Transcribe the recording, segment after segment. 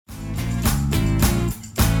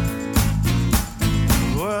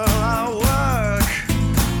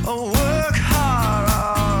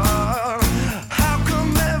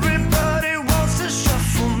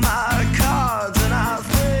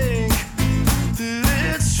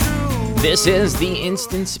This is the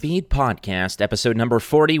Instant Speed Podcast, episode number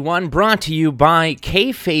 41, brought to you by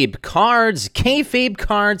Kayfabe Cards. Kayfabe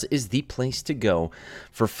Cards is the place to go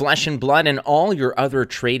for Flesh and Blood and all your other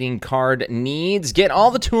trading card needs. Get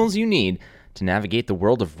all the tools you need to navigate the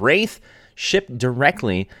world of Wraith, shipped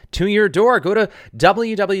directly to your door. Go to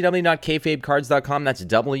www.kayfabecards.com. That's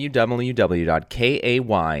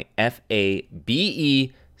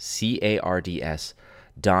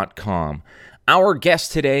www.kayfabecards.com. Our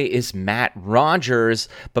guest today is Matt Rogers,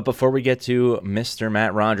 but before we get to Mr.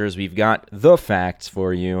 Matt Rogers, we've got the facts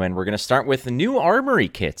for you, and we're going to start with the new Armory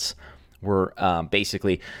kits. Were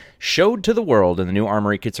basically showed to the world, and the new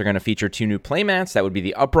Armory kits are going to feature two new playmats. That would be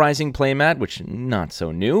the Uprising playmat, which not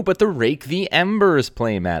so new, but the Rake the Embers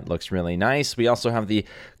playmat looks really nice. We also have the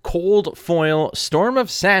Cold Foil Storm of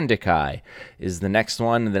Sandakai is the next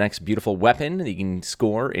one, the next beautiful weapon that you can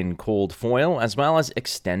score in Cold Foil, as well as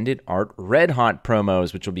Extended Art Red Hot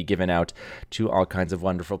promos, which will be given out to all kinds of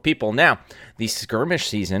wonderful people. Now, the skirmish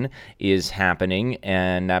season is happening,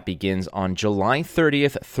 and that begins on July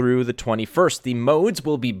 30th through the 21st. The modes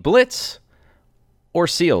will be Blitz or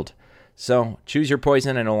Sealed. So choose your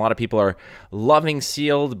poison. I know a lot of people are loving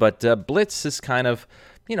Sealed, but Blitz is kind of,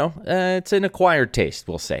 it's an acquired taste,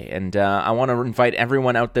 we'll say. And I want to invite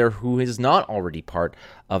everyone out there who is not already part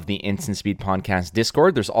of the Instant Speed Podcast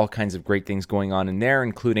Discord. There's all kinds of great things going on in there,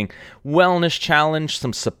 including wellness challenge,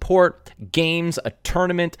 some support, games, a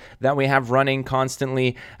tournament that we have running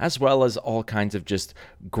constantly, as well as all kinds of just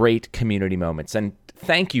great community moments. And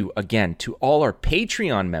thank you again to all our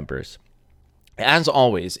Patreon members. As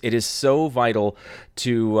always, it is so vital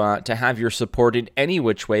to have your support in any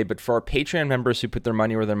which way, but for our Patreon members who put their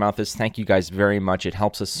money where their mouth is, thank you guys very much. It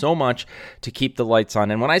helps us so much to keep the lights on.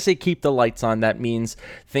 And when I say keep the lights on, that means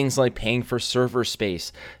things like paying for server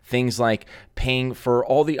space, things like paying for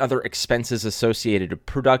all the other expenses associated,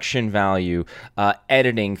 production value,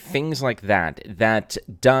 editing, things like that. That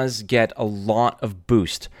does get a lot of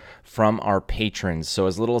boost from our patrons. So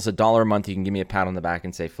as little as $1 a month, you can give me a pat on the back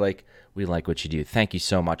and say, Flake, we like what you do. Thank you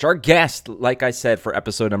so much. Our guest, like I said, for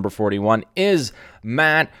episode number 41 is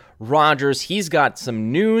Matt Rogers. He's got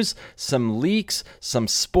some news, some leaks, some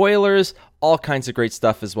spoilers, all kinds of great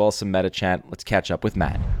stuff, as well as some meta chat. Let's catch up with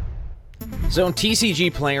Matt. So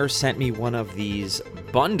TCG Player sent me one of these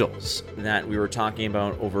bundles that we were talking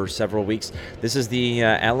about over several weeks. This is the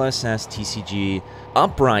LSS TCG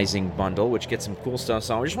Uprising bundle, which gets some cool stuff.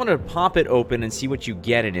 So I just wanted to pop it open and see what you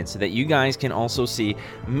get in it so that you guys can also see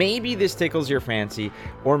maybe this tickles your fancy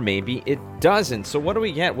or maybe it doesn't. So what do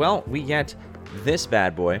we get? Well, we get this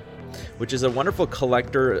bad boy, which is a wonderful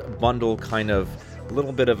collector bundle, kind of a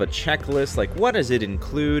little bit of a checklist, like what does it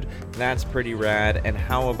include? That's pretty rad. And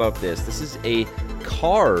how about this? This is a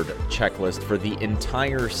card checklist for the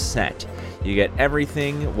entire set. You get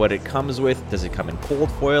everything, what it comes with. Does it come in cold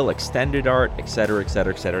foil, extended art, etc.,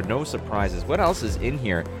 etc., etc. No surprises. What else is in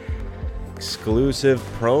here? Exclusive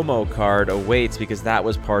promo card awaits, because that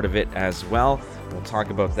was part of it as well. We'll talk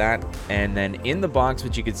about that. And then in the box,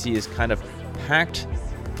 what you can see is kind of packed,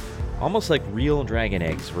 almost like real dragon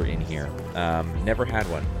eggs were in here. Never had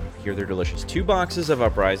one. Here they're delicious. 2 boxes of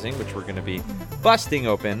Uprising, which we're going to be busting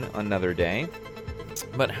open another day.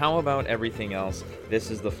 But how about everything else? This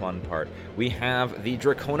is the fun part. We have the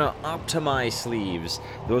Dracona Optimi sleeves.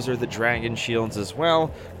 Those are the dragon shields as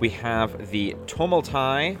well. We have the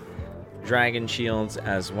Tumulti dragon shields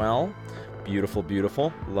as well. Beautiful,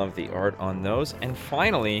 beautiful. Love the art on those. And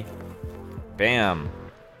finally, bam,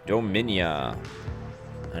 Dominia.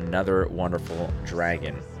 Another wonderful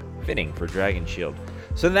dragon. Fitting for Dragon Shield.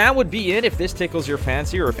 So that would be it if this tickles your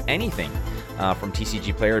fancy, or if anything from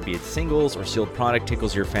TCG Player, be it singles or sealed product,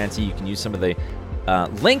 tickles your fancy. You can use some of the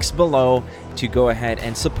links below to go ahead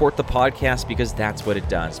and support the podcast, because that's what it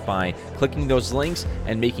does. By clicking those links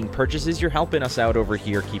and making purchases, you're helping us out over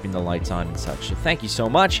here, keeping the lights on and such. So thank you so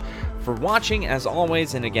much for watching, as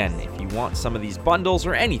always. And again, if you want some of these bundles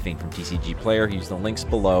or anything from TCG Player, use the links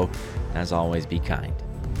below. As always, be kind.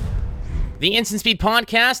 The Instant Speed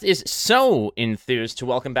Podcast is so enthused to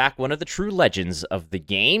welcome back one of the true legends of the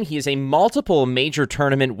game. He is a multiple major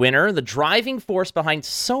tournament winner, the driving force behind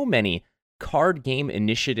so many card game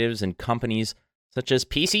initiatives and companies such as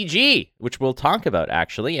PCG, which we'll talk about,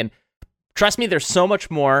 actually. And trust me, there's so much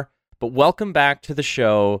more, but welcome back to the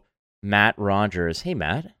show, Matt Rogers. Hey,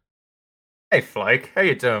 Matt. Hey, Flake. How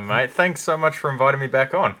you doing, mate? Thanks so much for inviting me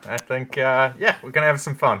back on. I think, we're going to have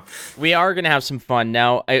some fun. We are going to have some fun.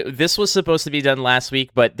 Now, this was supposed to be done last week,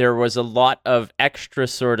 but there was a lot of extra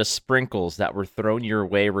sort of sprinkles that were thrown your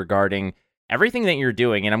way regarding everything that you're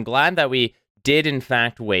doing, and I'm glad that we did, in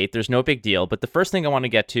fact, wait. There's no big deal, but the first thing I want to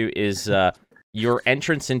get to is your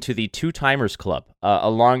entrance into the Two Timers Club,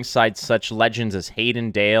 alongside such legends as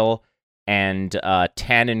Hayden Dale and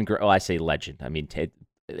Tannen. I say legend. I mean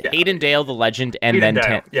Hayden Dale, the legend, and Hayden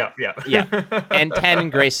then Dale. yeah, and Tannen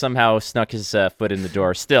Grace somehow snuck his foot in the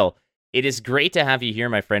door. Still, it is great to have you here,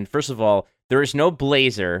 my friend. First of all, there is no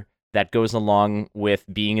blazer that goes along with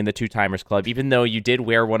being in the Two Timers Club, even though you did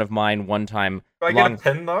wear one of mine one time. Do I get a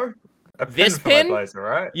pin though? This pin? Blazer,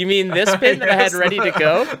 right? You mean this pin that I had ready to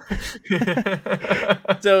go?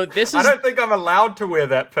 So this is... I don't think I'm allowed to wear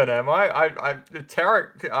that pin, am I?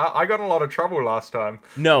 Tarek, I got in a lot of trouble last time.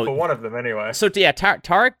 No. For one of them, anyway. So, yeah,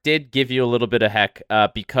 Tarek did give you a little bit of heck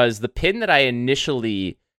because the pin that I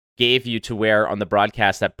initially gave you to wear on the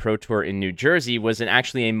broadcast at Pro Tour in New Jersey was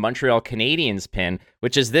actually a Montreal Canadiens pin,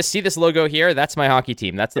 which is this. See this logo here? That's my hockey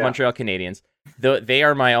team. That's the Montreal Canadiens. They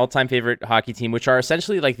are my all-time favorite hockey team, which are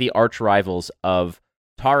essentially like the arch rivals of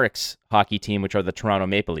Tarek's hockey team, which are the Toronto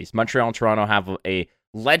Maple Leafs. Montreal and Toronto have a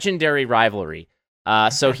legendary rivalry.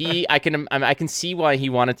 So I can see why he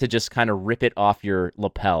wanted to just kind of rip it off your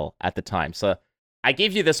lapel at the time. So I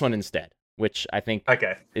gave you this one instead, which I think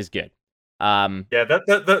is good.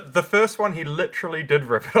 The first one he literally did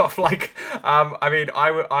rip it off. Like, I mean,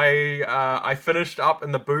 I finished up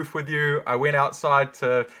in the booth with you. I went outside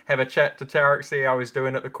to have a chat to Tarek, see how I was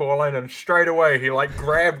doing at the call-in, and straight away he like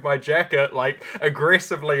grabbed my jacket like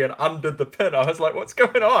aggressively and undid the pin. I was like, "What's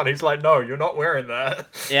going on?" He's like, "No, you're not wearing that."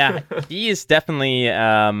 Yeah, he is definitely.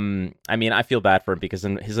 I mean, I feel bad for him because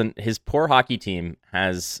his poor hockey team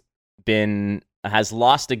has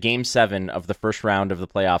lost a Game 7 of the first round of the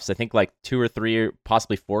playoffs. I think like 2 or 3 or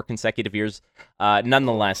possibly 4 consecutive years.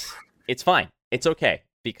 Nonetheless, it's fine. It's okay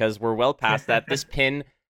because we're well past that. This pin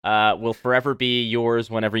will forever be yours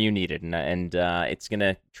whenever you need it, and it's going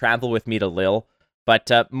to travel with me to Lille. But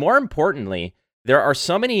more importantly, there are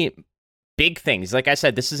so many big things. Like I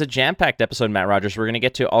said, this is a jam-packed episode, Matt Rogers. We're going to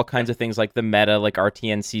get to all kinds of things like the meta, like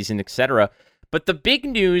RTN season, etc. But the big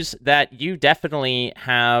news that you definitely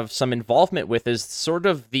have some involvement with is sort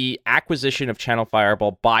of the acquisition of Channel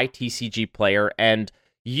Fireball by TCG Player, and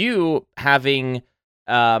you having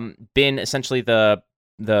been essentially the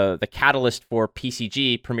catalyst for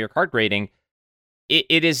PCG, Premier Card Grading.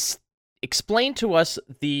 It is explain to us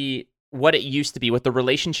what it used to be, what the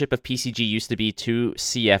relationship of PCG used to be to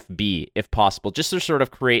CFB, if possible, just to sort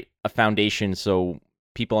of create a foundation so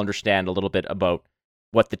people understand a little bit about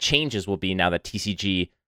what the changes will be now that TCG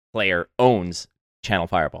Player owns Channel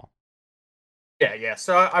Fireball. Yeah.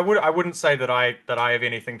 So I wouldn't say that I have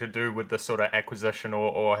anything to do with this sort of acquisition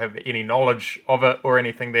or have any knowledge of it or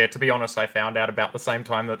anything there. To be honest, I found out about the same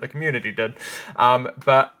time that the community did.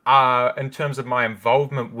 But in terms of my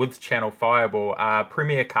involvement with Channel Fireball,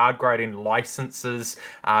 Premier Card Grading licenses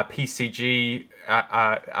PCG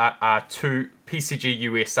to PCG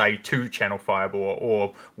USA to Channel Fireball,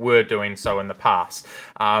 or were doing so in the past.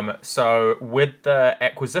 So with the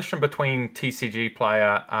acquisition between TCG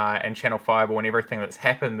Player and Channel Fireball and everything that's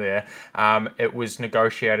happened there, it was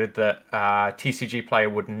negotiated that TCG Player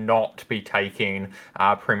would not be taking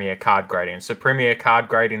Premier Card Grading. So Premier Card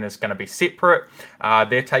Grading is going to be separate.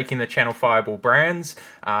 They're taking the Channel Fireball brands,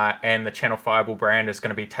 and the Channel Fireball brand is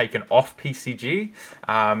going to be taken off PCG,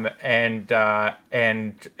 and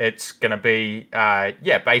it's going to be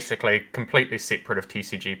basically completely separate of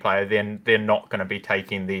TCG Player. Then they're not going to be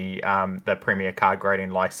taking the Premier Card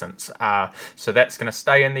Grading license. So that's going to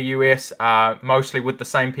stay in the US, mostly with the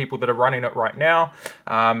same people that are running it right now.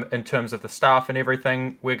 In terms of the staff and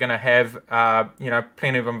everything, we're going to have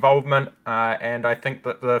plenty of involvement, and I think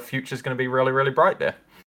that the future is going to be really, really bright there.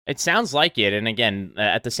 It sounds like it, and again,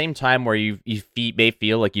 at the same time where you may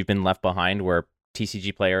feel like you've been left behind, where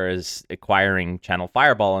TCG Player is acquiring Channel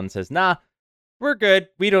Fireball and says, "Nah, we're good.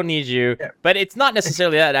 We don't need you." Yeah. But it's not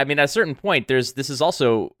necessarily that. I mean, at a certain point, this is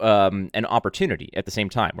also an opportunity at the same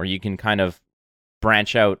time where you can kind of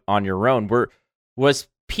branch out on your own. Was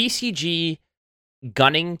PCG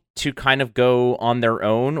gunning to kind of go on their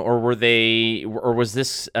own, or was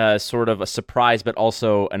this sort of a surprise but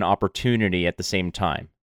also an opportunity at the same time?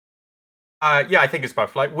 I think it's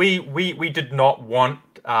both. Like we did not want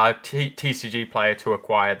TCG Player to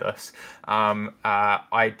acquire this.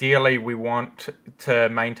 Ideally, we want to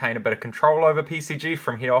maintain a bit of control over PCG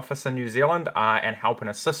from head office in New Zealand and help and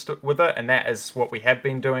assist with it, and that is what we have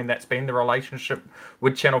been doing. That's been the relationship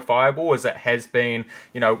with Channel Fireball. Is it has been,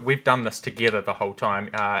 we've done this together the whole time.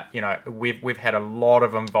 We've had a lot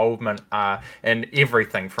of involvement in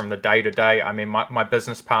everything from the day to day. I mean, my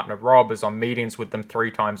business partner Rob is on meetings with them 3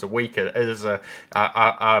 times a week. It there's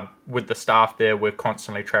a with the staff there, we're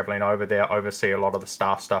constantly traveling over there, oversee a lot of the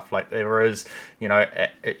staff stuff. Like there is,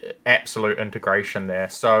 absolute integration there.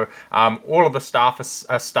 So all of the staff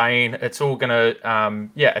are staying. It's all gonna,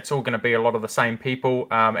 it's all gonna be a lot of the same people,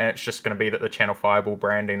 and it's just gonna be that the Channel Fireball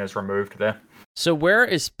branding is removed there. So where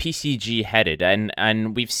is PCG headed?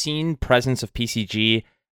 And we've seen presence of PCG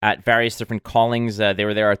at various different callings. They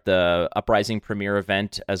were there at the Uprising premiere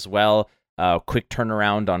event as well. Quick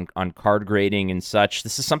turnaround on card grading and such.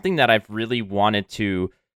 This is something that I've really wanted to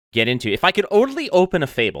get into. If I could only open a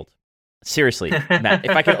Fabled, seriously, Matt,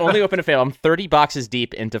 if I could only open a Fabled, I'm 30 boxes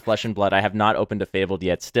deep into Flesh and Blood. I have not opened a Fabled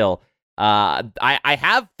yet still. I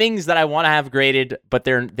have things that I want to have graded, but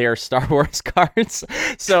they're Star Wars cards,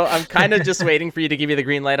 so I'm kind of just waiting for you to give me the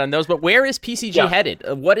green light on those. But where is PCG headed?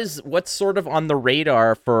 What's sort of on the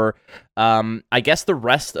radar for, I guess, the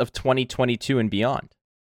rest of 2022 and beyond?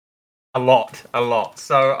 A lot.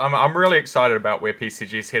 So I'm really excited about where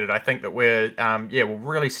PCG's headed. I think that we're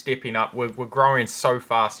really stepping up. We're growing so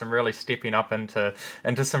fast and really stepping up into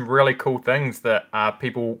some really cool things that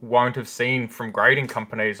people won't have seen from grading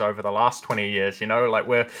companies over the last 20 years. Like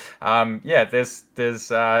we're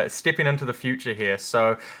there's stepping into the future here.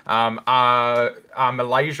 So our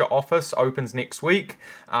Malaysia office opens next week.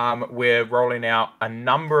 We're rolling out a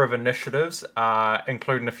number of initiatives,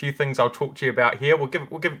 including a few things I'll talk to you about here. We'll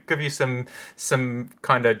give you some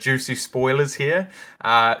kind of juicy spoilers here.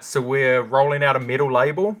 So we're rolling out a metal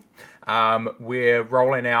label. We're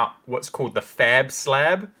rolling out what's called the Fab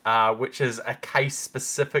Slab, which is a case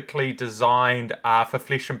specifically designed for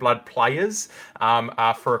Flesh and Blood players,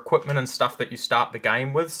 for equipment and stuff that you start the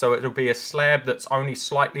game with. So it'll be a slab that's only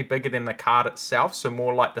slightly bigger than the card itself, so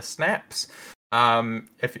more like the snaps.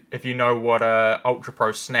 If you know what a Ultra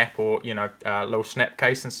Pro snap or little snap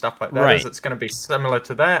case and stuff like that is, it's going to be similar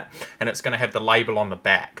to that, and it's going to have the label on the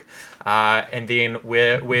back. And then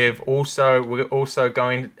we're also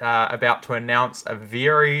going about to announce a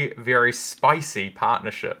very, very spicy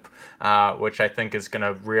partnership, which I think is going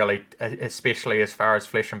to really, especially as far as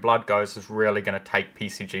Flesh and Blood goes, is really going to take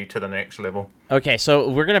PCG to the next level. Okay, so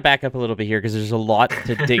we're going to back up a little bit here because there's a lot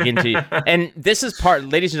to dig into. And this is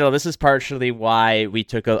ladies and gentlemen, this is partially why we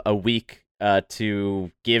took a week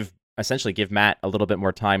to essentially give Matt a little bit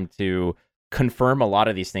more time to confirm a lot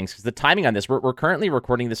of these things, because the timing on this, we're currently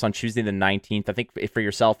recording this on Tuesday the 19th. I think for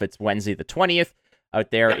yourself it's Wednesday the 20th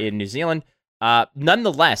out there in New Zealand.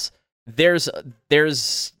 Nonetheless, there's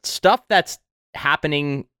stuff that's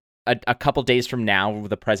happening a couple days from now,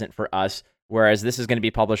 the present for us, whereas this is going to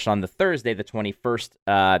be published on the Thursday the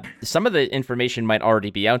 21st. Some of the information might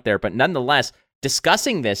already be out there, but nonetheless,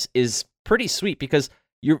 discussing this is pretty sweet, because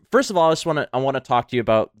first of all, I want to talk to you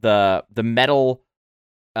about the metal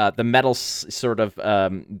sort of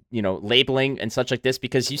labeling and such like this,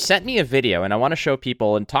 because you sent me a video and I want to show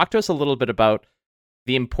people and talk to us a little bit about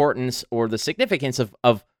the importance or the significance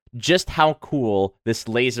of just how cool this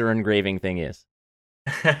laser engraving thing is.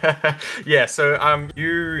 Yeah, so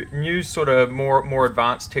you new sort of more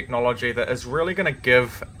advanced technology that is really going to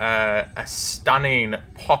give a stunning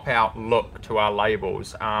pop-out look to our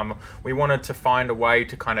labels. We wanted to find a way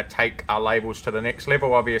to kind of take our labels to the next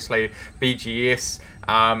level. Obviously, BGS,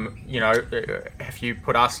 if you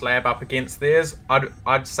put our slab up against theirs,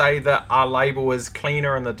 I'd say that our label is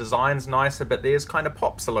cleaner and the design's nicer, but theirs kind of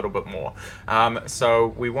pops a little bit more. So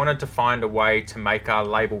we wanted to find a way to make our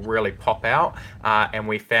label really pop out, and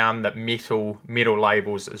we found that metal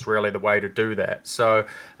labels is really the way to do that. So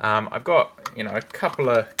I've got a couple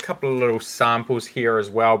of little samples here as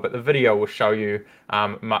well, but the video will show you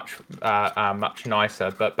much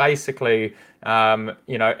nicer. But basically,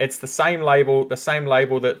 it's the same label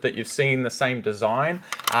that you've seen, the same design,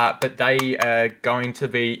 but they are going to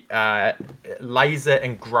be laser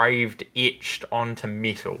engraved, etched onto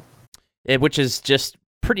metal. Which is just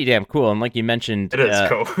pretty damn cool. And like you mentioned, it is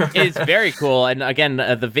cool. It's very cool. And again,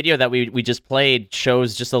 the video that we just played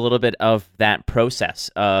shows just a little bit of that process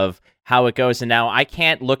of how it goes. And now I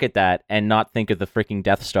can't look at that and not think of the freaking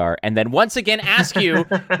Death Star. And then once again ask you,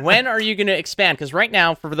 when are you going to expand? Because right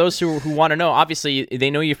now, for those who want to know, obviously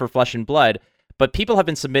they know you for Flesh and Blood, but people have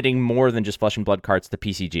been submitting more than just Flesh and Blood cards to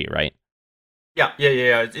PCG, right?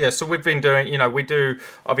 Yeah. So we've been doing, we do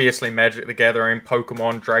obviously Magic the Gathering,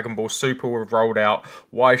 Pokemon, Dragon Ball Super. We've rolled out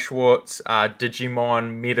Weischwartz,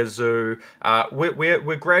 Digimon, MetaZoo.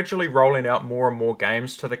 We're gradually rolling out more and more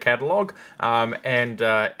games to the catalog, and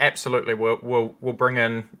absolutely we'll bring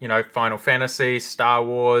in Final Fantasy, Star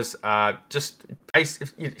Wars,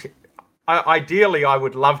 ideally, I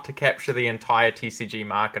would love to capture the entire TCG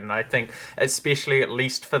market, and I think especially at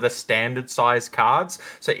least for the standard size cards,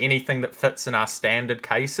 so anything that fits in our standard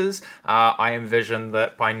cases, I envision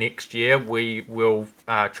that by next year we will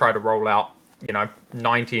try to roll out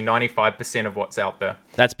 95% of what's out there.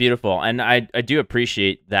 That's beautiful, and I do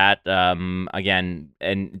appreciate that. Again,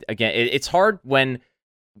 it's hard when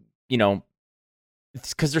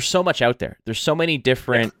it's because there's so much out there. There's so many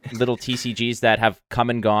different little TCGs that have come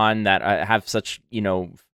and gone that have such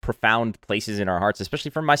profound places in our hearts,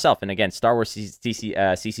 especially for myself. And again, Star Wars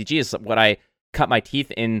CCG is what I cut my teeth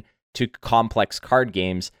into, complex card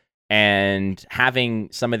games, and having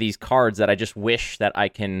some of these cards that I just wish that I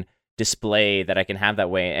can display, that I can have that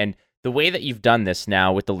way. And the way that you've done this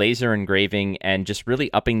now with the laser engraving and just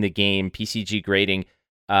really upping the game, PCG grading,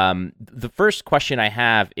 the first question I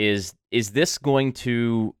have is this going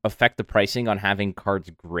to affect the pricing on having cards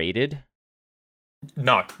graded?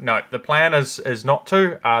 No. The plan is not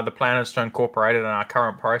to. The plan is to incorporate it in our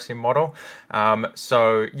current pricing model.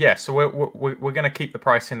 So we're going to keep the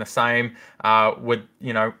pricing the same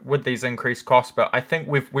with these increased costs. But I think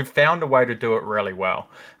we've found a way to do it really well.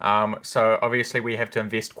 So obviously we have to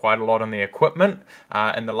invest quite a lot in the equipment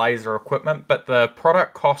and the laser equipment, but the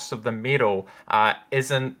product costs of the metal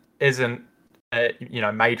isn't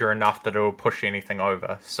major enough that it will push anything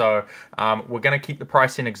over. So we're going to keep the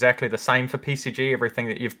pricing exactly the same for PCG. Everything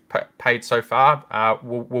that you've paid so far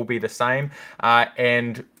will be the same.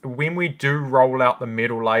 And when we do roll out the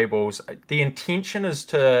metal labels, the intention is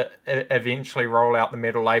to eventually roll out the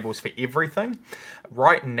metal labels for everything.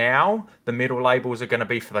 Right now, the metal labels are going to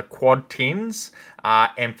be for the quad 10s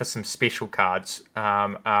and for some special cards,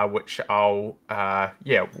 which we'll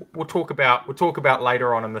talk about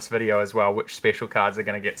later on in this video as well, which special cards are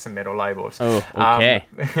going to get some metal labels. Oh, okay.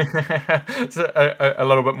 It's a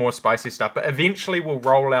little bit more spicy stuff, but eventually we'll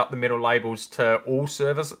roll out the metal labels to all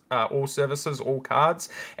services, all cards.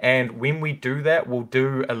 And when we do that, we'll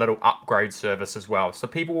do a little upgrade service as well. So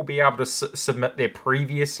people will be able to submit their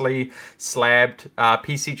previously slabbed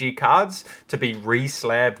PCG cards to be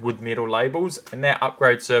re-slabbed with metal labels, and that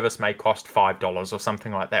upgrade service may cost $5 or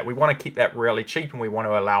something like that. We want to keep that really cheap, and we want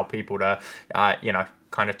to allow people to,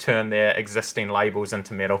 kind of turn their existing labels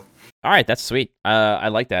into metal. All right, that's sweet. I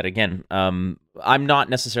like that. Again, I'm not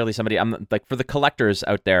necessarily somebody, I'm like, for the collectors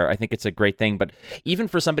out there, I think it's a great thing. But even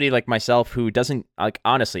for somebody like myself who doesn't, like,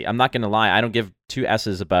 honestly, I'm not going to lie, I don't give two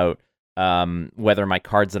S's about whether my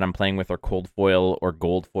cards that I'm playing with are cold foil or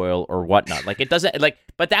gold foil or whatnot. Like, it doesn't, like,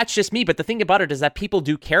 but that's just me. But the thing about it is that people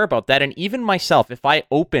do care about that. And even myself, if I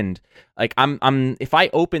opened, like, if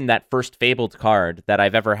I opened that first Fabled card that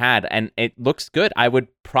I've ever had and it looks good, I would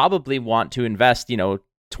probably want to invest, $25,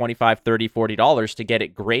 $30, $40 to get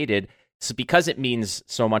it graded. So because it means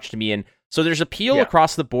so much to me. And so there's appeal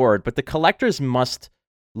across the board, but the collectors must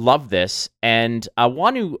love this. And I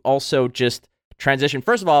want to also just transition.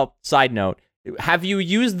 First of all, side note, have you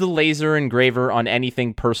used the laser engraver on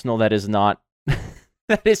anything personal that is not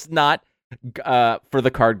for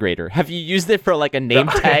the card grader? Have you used it for like a name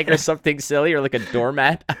tag or something silly, or like a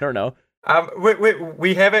doormat? I don't know.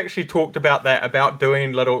 We have actually talked about that, about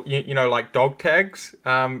doing little, like dog tags,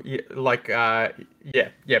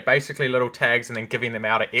 basically little tags, and then giving them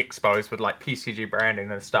out at expos with like PCG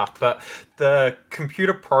branding and stuff. But the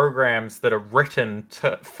computer programs that are written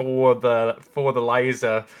for the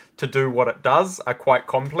laser to do what it does are quite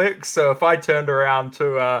complex. So if I turned around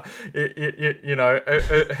to,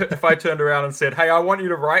 if I turned around and said, "Hey, I want you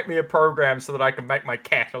to write me a program so that I can make my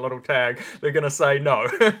cat a little tag," they're going to say no. Or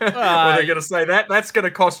they're going to say that's going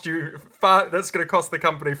to cost you that's going to cost the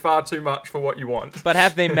company far too much for what you want. But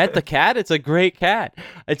have they met the cat? It's a great cat.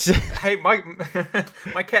 Hey, my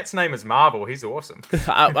cat's name is Marvel. He's awesome.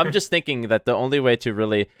 I'm just thinking that the only way to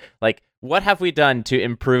really, like, what have we done to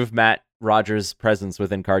improve Matt Rogers' presence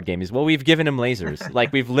within card games? Well, we've given him lasers.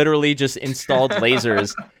 Like, we've literally just installed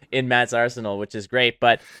lasers in Matt's arsenal, which is great.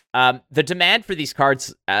 But the demand for these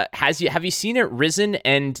cards, have you seen it risen?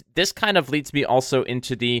 And this kind of leads me also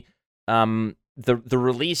into the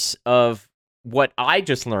release of what I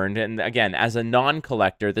just learned. And again, as a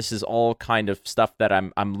non-collector, this is all kind of stuff that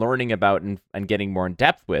I'm learning about and getting more in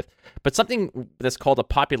depth with. But something that's called a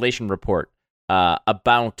population report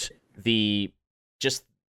about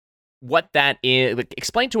what that is. Like,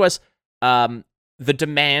 explain to us the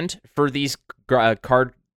demand for these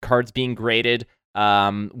cards being graded.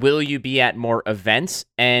 Will you be at more events,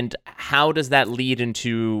 and how does that lead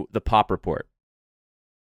into the pop report?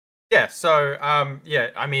 Yeah, so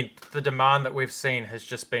yeah, I mean the demand that we've seen has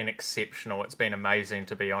just been exceptional. It's been amazing,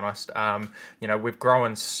 to be honest. We've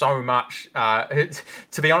grown so much.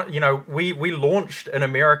 To be honest, we launched in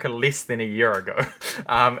America less than a year ago.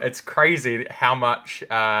 It's crazy how much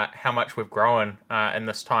we've grown in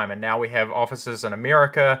this time, and now we have offices in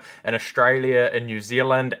America, in Australia, in New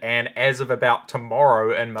Zealand, and as of about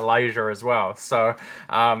tomorrow in Malaysia as well. So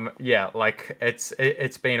yeah, like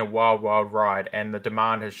it's been a wild, wild ride, and the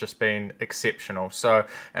demand has just been exceptional. So,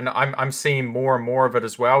 and I'm seeing more and more of it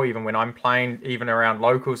as well. Even when I'm playing, even around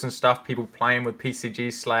locals and stuff, people playing with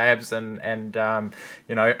PCG slabs and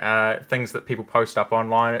things that people post up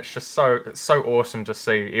online. It's just so awesome to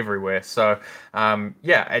see everywhere. So,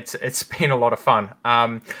 yeah, it's been a lot of fun.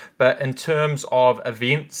 But in terms of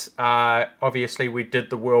events, obviously we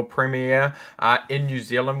did the world premiere in New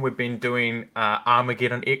Zealand. We've been doing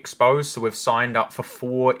Armageddon expos, so we've signed up for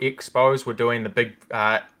 4 expos. We're doing the big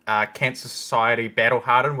Cancer Society Battle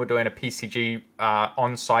Hardened. We're doing a PCG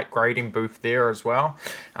on-site grading booth there as well,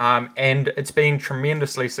 and it's been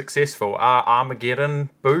tremendously successful. Our Armageddon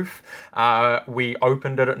booth, we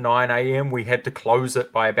opened it at 9 a.m. We had to close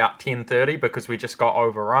it by about 10:30 because we just got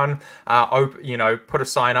overrun. Put a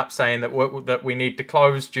sign up saying that we need to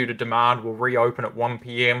close due to demand. We'll reopen at 1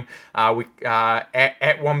 p.m.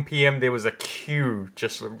 At 1 p.m. there was a queue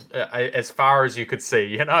just as far as you could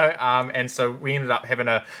see, and so we ended up having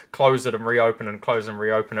to close it and reopen and close and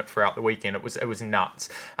reopen it throughout the weekend. It was nuts,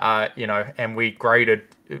 and we graded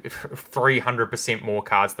 300% more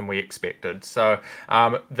cards than we expected. So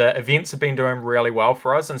the events have been doing really well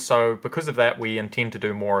for us, and so because of that, we intend to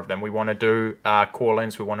do more of them. We want to do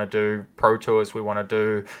call-ins, we want to do pro tours, we want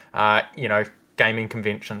to do gaming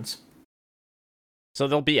conventions. So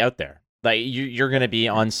they'll be out there. Like you're going to be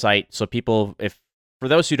on site. So people, for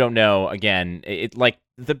those who don't know, again,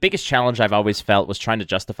 the biggest challenge I've always felt was trying to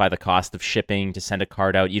justify the cost of shipping to send a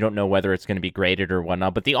card out. You don't know whether it's going to be graded or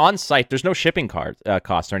whatnot, but the on-site, there's no shipping cost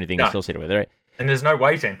or anything associated with it, right? And there's no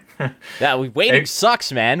waiting. Yeah, waiting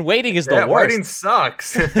sucks, man. Waiting is the worst. Waiting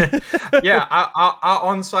sucks. Yeah, our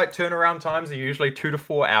on-site turnaround times are usually 2 to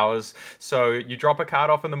 4 hours. So you drop a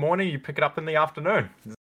card off in the morning, you pick it up in the afternoon.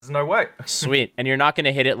 There's no wait. Sweet. And you're not going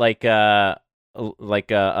to hit it like a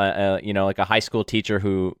high school teacher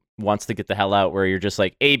who wants to get the hell out, where you're just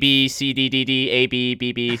like A B C D D D A B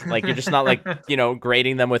B B, like you're just not like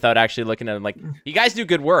grading them without actually looking at them. Like, you guys do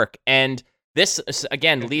good work, and this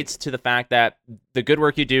again leads to the fact that the good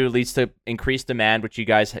work you do leads to increased demand, which you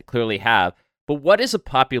guys clearly have. But what is a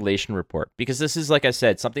population report? Because this is, like I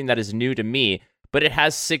said, something that is new to me, but it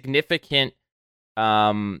has significant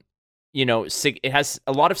it has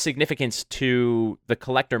a lot of significance to the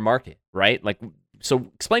collector market, right? Like, so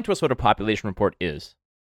explain to us what a population report is.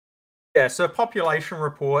 Yeah, so a population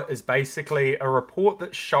report is basically a report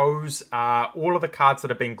that shows all of the cards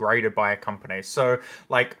that have been graded by a company. So,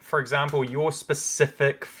 like, for example, your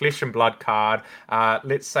specific Flesh and Blood card,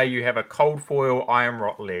 let's say you have a cold foil Iron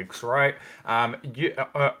Rot Legs, right?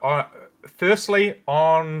 Firstly,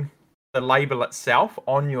 on the label itself,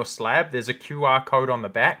 on your slab, there's a QR code on the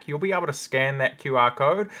back. You'll be able to scan that QR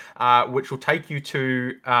code, which will take you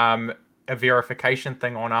to a verification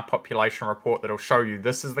thing on our population report that'll show you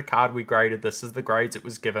this is the card we graded, this is the grades it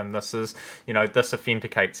was given, this is, this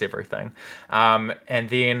authenticates everything, and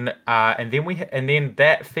then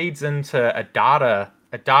that feeds into a data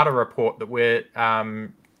report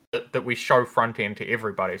that we show front end to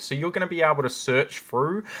everybody. So you're going to be able to search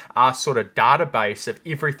through our sort of database of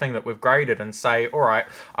everything that we've graded and say, all right,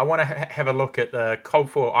 I want to have a look at the cold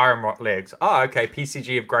foil Iron Rot Legs. Oh, okay,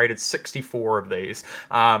 PCG have graded 64 of these.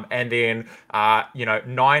 And then,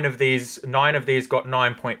 9 of these got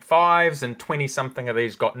 9.5s and 20 something of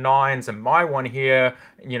these got 9s. And my one here,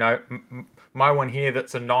 my one here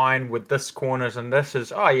that's a 9 with this corners and this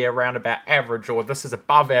is, around about average, or this is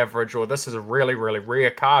above average, or this is a really, really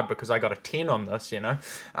rare card because I got a 10 on this,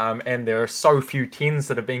 and there are so few 10s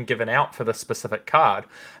that have been given out for this specific card.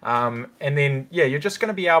 And then, you're just going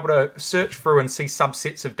to be able to search through and see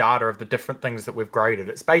subsets of data of the different things that we've graded.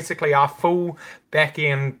 It's basically our full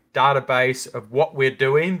back-end database of what we're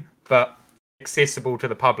doing, but accessible to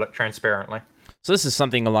the public transparently. So this is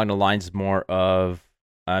something along the lines more of,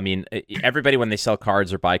 everybody, when they sell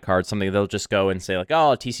cards or buy cards, they'll just go and say like,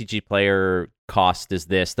 oh, a TCG player cost is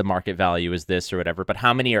this, the market value is this, or whatever. But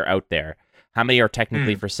how many are out there? How many are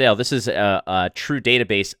technically for sale? This is a true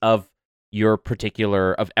database of your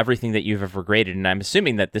particular, of everything that you've ever graded. And I'm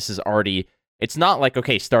assuming that this is already, it's not like,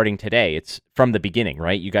 okay, starting today. It's from the beginning,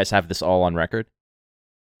 right? You guys have this all on record?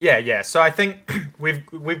 Yeah. So I think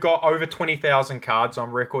we've got over 20,000 cards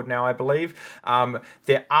on record now, I believe.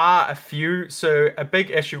 There are a few. So a big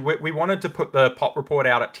issue. We wanted to put the pop report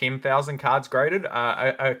out at 10,000 cards graded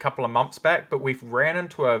a couple of months back, but we've ran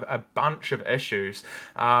into a bunch of issues,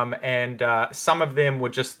 and some of them were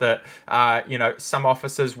just that some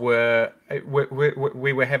officers were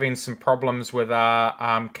we were having some problems with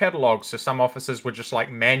our catalogs. So some officers were just like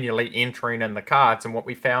manually entering in the cards, and what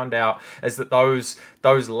we found out is that those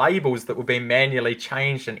labels that were being manually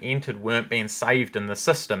changed and entered weren't being saved in the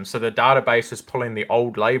system. So the database is pulling the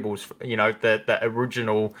old labels, the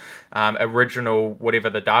original whatever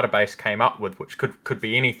the database came up with, which could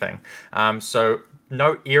be anything. So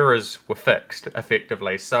no errors were fixed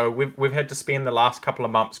effectively. So we've had to spend the last couple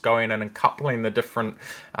of months going in and coupling the different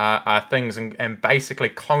things and basically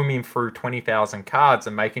combing through 20,000 cards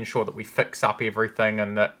and making sure that we fix up everything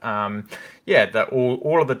and that that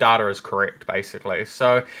all of the data is correct basically.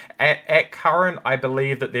 So at current, I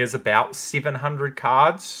believe that there's about 700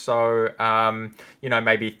 cards. So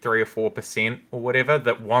maybe 3 or 4% or whatever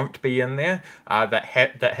that won't be in there that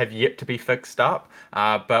have yet to be fixed up.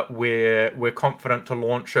 But we're confident to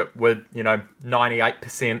launch it with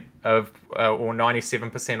 98% of or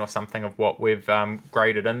 97% or something of what we've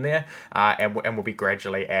graded in there, and we'll be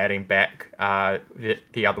gradually adding back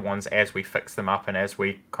the other ones as we fix them up and as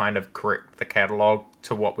we kind of correct the catalog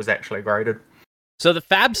to what was actually graded. So the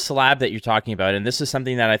Fab slab that you're talking about, and this is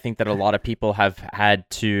something that I think that a lot of people have had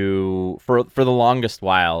to for the longest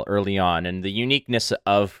while early on, and the uniqueness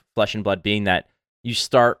of Flesh and Blood being that you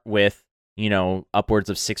start with upwards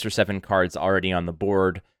of 6 or 7 cards already on the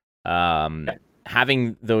board.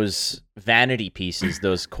 Having those vanity pieces,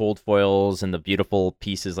 those cold foils and the beautiful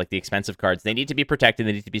pieces, like the expensive cards, they need to be protected,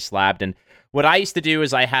 they need to be slabbed. And what I used to do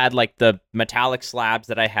is I had like the metallic slabs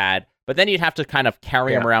that I had, but then you'd have to kind of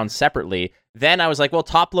carry them around separately. Then I was like, well,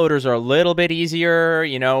 top loaders are a little bit easier.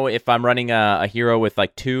 If I'm running a hero with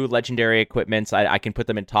like 2 legendary equipments, I can put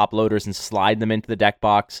them in top loaders and slide them into the deck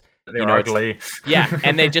box. They're ugly. Yeah,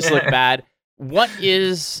 and they just look bad. What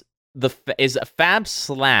is a Fab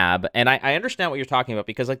slab? And I understand what you're talking about,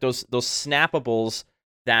 because like those snappables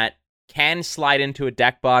that can slide into a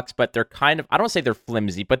deck box, but they're kind of, I don't want to say they're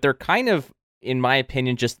flimsy, but they're kind of, in my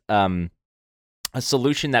opinion, just a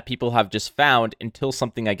solution that people have just found until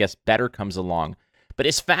something, I guess, better comes along. But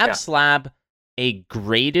is Fab slab a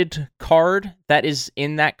graded card that is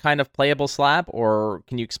in that kind of playable slab, or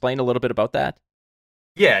can you explain a little bit about that?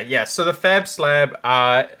 Yeah. So the Fab slab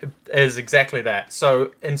is exactly that.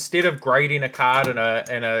 So instead of grading a card in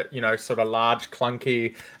a sort of large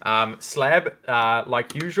clunky slab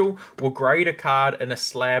like usual, we'll grade a card in a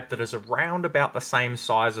slab that is around about the same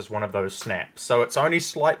size as one of those snaps. So it's only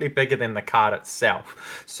slightly bigger than the card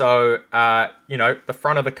itself. So the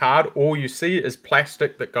front of the card, all you see is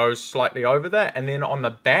plastic that goes slightly over that, and then on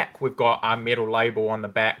the back we've got our metal label on the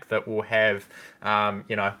back that will have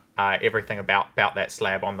everything about that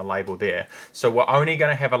slab on the label there. So we're only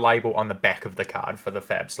going to have a label on the back of the card for the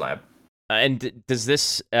Fab slab. And does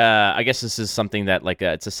this? I guess this is something that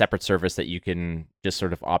it's a separate service that you can just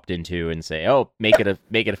sort of opt into and say, oh, make it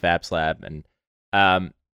a Fab slab. And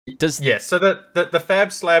so the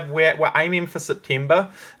Fab slab we're aiming for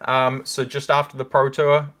September, so just after the Pro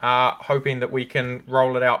Tour, hoping that we can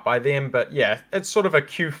roll it out by then. But yeah, it's sort of a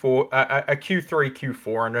Q4, a Q3,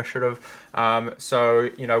 Q4 initiative. So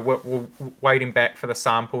we're waiting back for the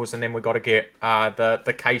samples, and then we've got to get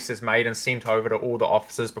the cases made and sent over to all the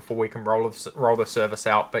officers before we can roll the service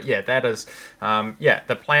out. But yeah, that is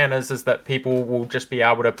the plan is that people will just be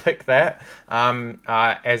able to pick that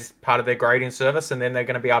as part of their grading service, and then they're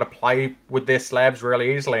going to be able to play with their slabs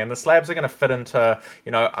really easily. And the slabs are going to fit into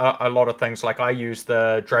a lot of things. Like I use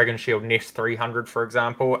the Dragon Shield Nest 300 for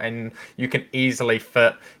example, and you can easily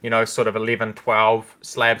fit sort of 11, 12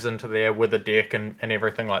 slabs into there with a deck and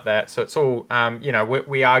everything like that. So it's all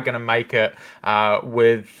we are going to make it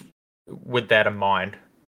with that in mind.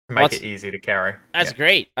 Make it easy to carry. That's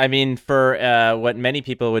great. I mean, for what many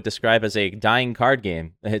people would describe as a dying card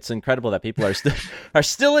game, it's incredible that people are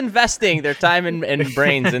still investing their time and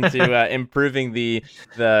brains into improving the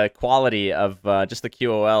quality of just the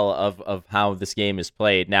QOL of how this game is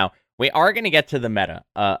played. Now, we are going to get to the meta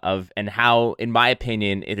and how, in my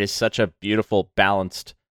opinion, it is such a beautiful,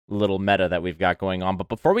 balanced little meta that we've got going on. But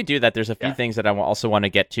before we do that, there's a few things that I also want to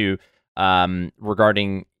get to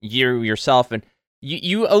regarding yourself. And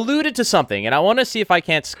you alluded to something, and I want to see if I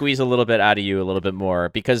can't squeeze a little bit out of you a little bit more,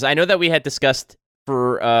 because I know that we had discussed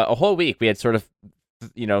for a whole week. We had sort of,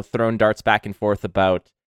 thrown darts back and forth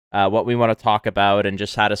about what we want to talk about and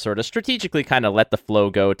just how to sort of strategically kind of let the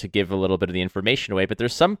flow go to give a little bit of the information away. But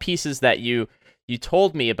there's some pieces that you you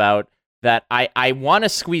told me about that I want to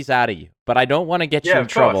squeeze out of you, but I don't want to get you in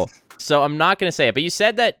trouble. So I'm not going to say it. But you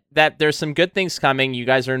said that there's some good things coming. You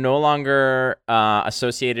guys are no longer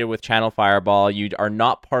associated with Channel Fireball. You are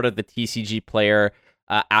not part of the TCG player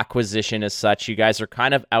acquisition as such. You guys are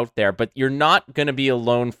kind of out there, but you're not going to be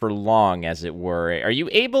alone for long, as it were. Are you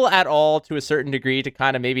able at all, to a certain degree, to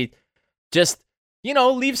kind of maybe just,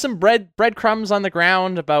 leave some breadcrumbs on the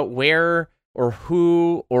ground about where or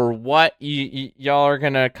who or what y'all are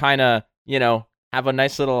going to kind of, have a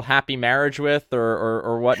nice little happy marriage with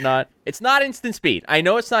or whatnot? It's not instant speed. I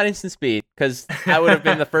know it's not instant speed, because I would have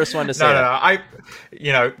been the first one to say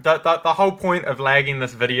No. The whole point of lagging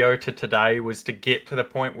this video to today was to get to the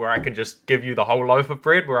point where I can just give you the whole loaf of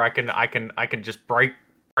bread, where I can just break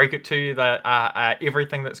it to you, that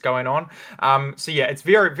everything that's going on. So yeah, it's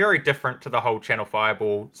very, very different to the whole Channel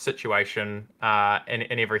Fireball situation and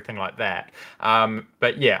everything like that.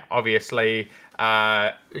 But yeah, obviously,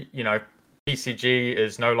 PCG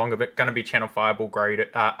is no longer going to be Channel Fireball branded.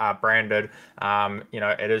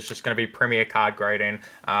 It is just going to be Premier Card Grading,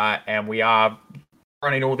 and we are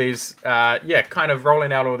running all these, kind of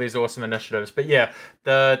rolling out all these awesome initiatives. But yeah,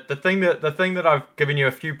 the thing that I've given you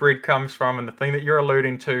a few breadcrumbs from, and the thing that you're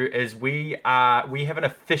alluding to, is we have an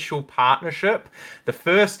official partnership, the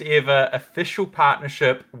first ever official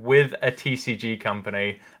partnership with a TCG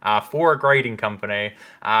company, for a grading company,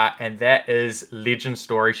 and that is Legend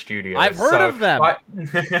Story Studios. I've heard of them.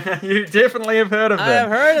 You definitely have heard of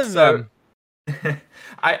them. I've heard of them.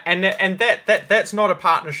 That's not a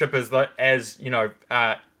partnership as in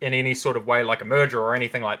any sort of way like a merger or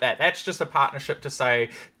anything like that. That's just a partnership to say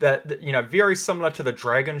that, very similar to the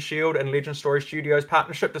Dragon Shield and Legend Story Studios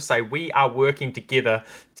partnership, to say we are working together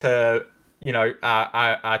to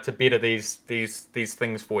to better these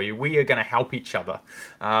things for you. We are going to help each other.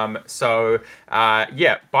 By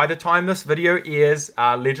the time this video airs,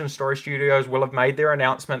 Legend Story Studios will have made their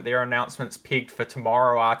announcement. Their announcement's pegged for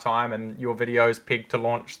tomorrow our time, and your video is pegged to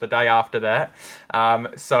launch the day after that.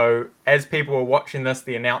 So as people are watching this,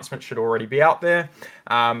 the announcement should already be out there.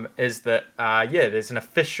 There's an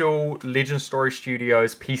official Legend Story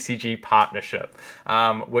Studios PCG partnership,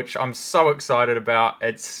 which I'm so excited about.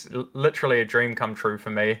 It's literally a dream come true for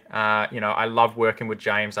me. I love working with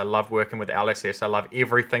James. I love working with LSS. I love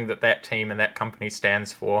everything that team and that company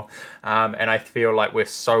stands for. And I feel like we're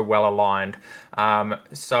so well aligned.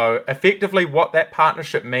 So effectively what that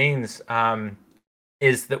partnership means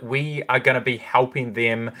is that we are going to be helping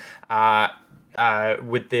them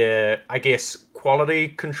with their, quality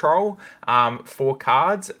control for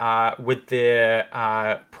cards, with their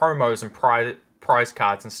promos and prize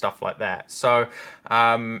cards and stuff like that. So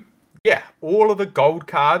all of the gold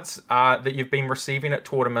cards that you've been receiving at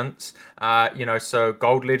tournaments, so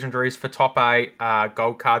gold legendaries for top 8,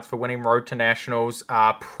 gold cards for winning Road to Nationals,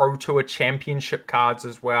 Pro Tour Championship cards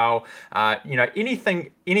as well, anything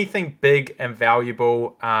big and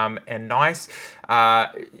valuable and nice.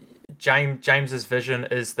 James's vision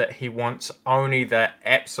is that he wants only the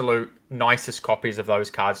absolute nicest copies of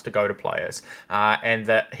those cards to go to players, and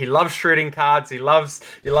that he loves shredding cards. He loves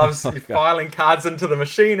filing cards into the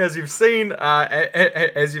machine, as you've seen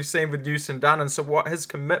with Newson Dunn. And so what his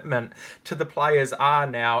commitment to the players are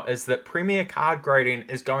now is that Premier Card Grading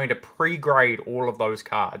is going to pre-grade all of those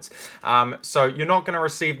cards. So you're not going to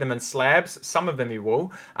receive them in slabs. Some of them you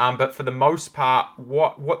will, but for the most part,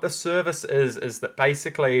 what the service is that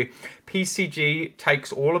basically PCG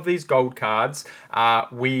takes all of these gold cards,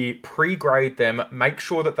 we pre-grade them, make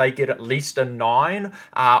sure that they get at least a 9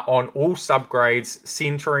 on all subgrades,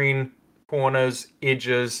 centering, corners,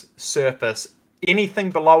 edges, surface. Anything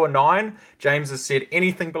below a 9, James has said,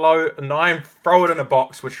 anything below a 9, throw it in a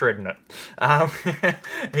box, we're shredding it.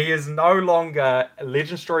 He is no longer,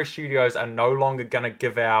 Legend Story Studios are no longer going to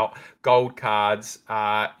give out gold cards,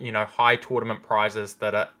 high tournament prizes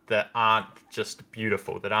that aren't just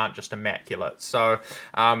beautiful, that aren't just immaculate. So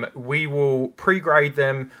we will pre-grade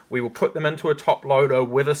them, we will put them into a top loader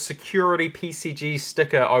with a security PCG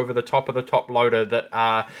sticker over the top of the top loader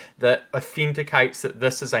that authenticates that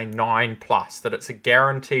this is a 9+, that it's a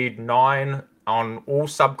guaranteed 9 on all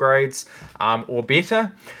subgrades or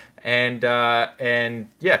better. And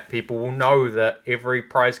people will know that every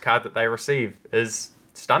prize card that they receive is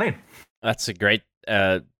stunning. That's a great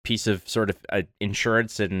piece of sort of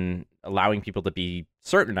insurance and allowing people to be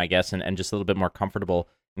certain, I guess, and just a little bit more comfortable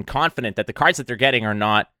and confident that the cards that they're getting are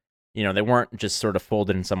not, they weren't just sort of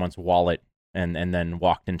folded in someone's wallet and then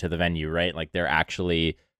walked into the venue, right? Like they're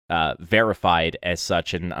actually verified as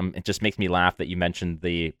such. And it just makes me laugh that you mentioned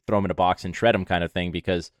the throw them in a box and shred them kind of thing,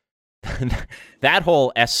 because that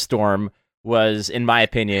whole S-Storm was, in my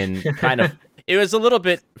opinion, kind of it was a little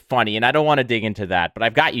bit funny, and I don't want to dig into that, but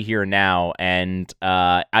I've got you here now, and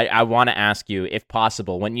I want to ask you, if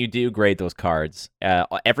possible, when you do grade those cards,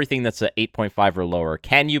 everything that's a 8.5 or lower,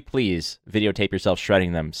 can you please videotape yourself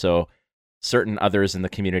shredding them so certain others in the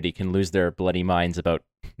community can lose their bloody minds about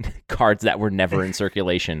cards that were never in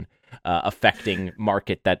circulation, affecting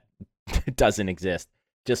market that doesn't exist?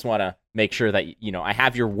 Just want to make sure that, I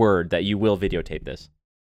have your word that you will videotape this.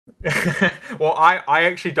 Well, I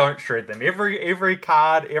actually don't shred them. Every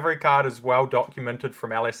card is well documented from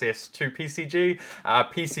LSS to PCG.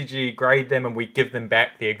 PCG grade them, and we give them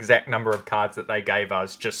back the exact number of cards that they gave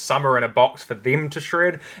us. Just some are in a box for them to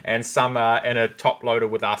shred, and some are in a top loader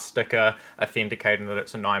with our sticker authenticating that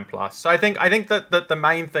it's a 9+. So I think that the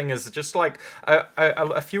main thing is just like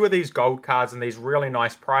a few of these gold cards and these really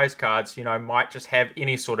nice prize cards, might just have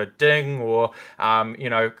any sort of ding or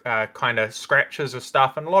kind of scratches or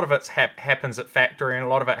stuff, and a lot of it happens at factory, and a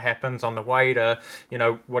lot of it happens on the way to,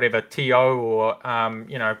 whatever TO or,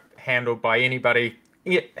 handled by anybody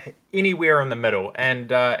anywhere in the middle.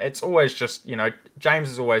 And it's always just, James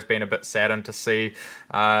has always been a bit saddened to see,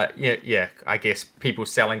 I guess people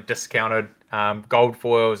selling discounted gold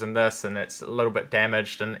foils and this, and it's a little bit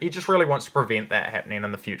damaged, and he just really wants to prevent that happening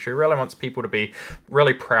in the future. He really wants people to be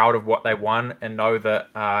really proud of what they won and know that,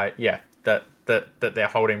 that they're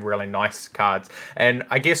holding really nice cards. And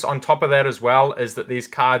I guess on top of that as well is that these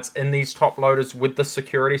cards in these top loaders with the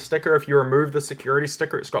security sticker, if you remove the security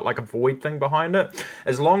sticker, it's got like a void thing behind it.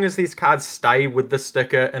 As long as these cards stay with the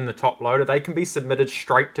sticker in the top loader, they can be submitted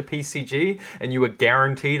straight to PCG, and you are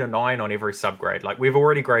guaranteed a 9 on every subgrade. Like, we've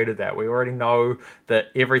already graded that. We already know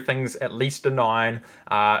that everything's at least a 9.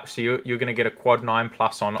 So you're going to get a quad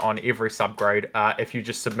 9+ on every subgrade if you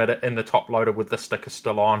just submit it in the top loader with the sticker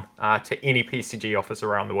still on to any PCG office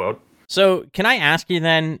around the world. So can I ask you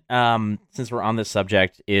then, since we're on this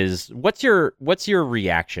subject, what's your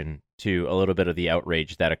reaction to a little bit of the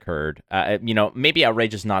outrage that occurred? Maybe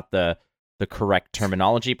outrage is not the correct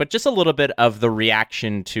terminology, but just a little bit of the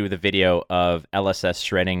reaction to the video of LSS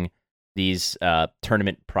shredding these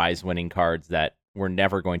tournament prize winning cards that were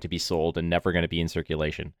never going to be sold and never going to be in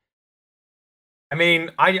circulation. I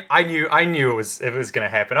mean, I knew it was going to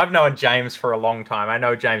happen. I've known James for a long time. I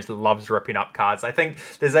know James loves ripping up cards. I think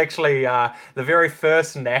there's actually the very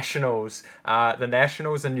first Nationals, the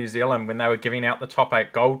Nationals in New Zealand, when they were giving out the top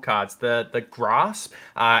 8 gold cards, the grasp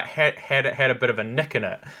had a bit of a nick in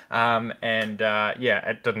it,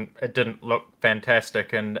 it didn't look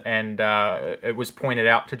fantastic, and it was pointed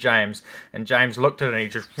out to James, and James looked at it and he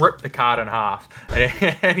just ripped the card in half,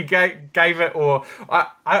 and he gave it, or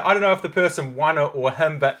I don't know if the person won it or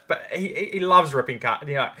him, but he loves ripping cards.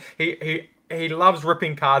 He loves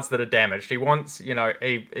ripping cards that are damaged. He wants,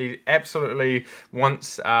 he absolutely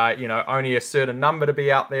wants, only a certain number to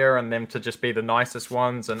be out there and them to just be the nicest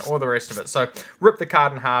ones and all the rest of it. So ripped the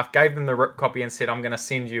card in half, gave them the rip copy and said, I'm going to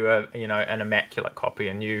send you an immaculate copy,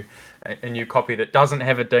 a new copy that doesn't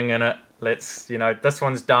have a ding in it. Let's, this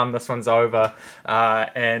one's done, this one's over.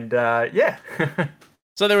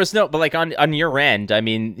 So there was no, but like on your end, I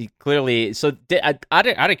mean, clearly, so out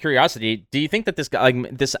of curiosity, do you think that this guy,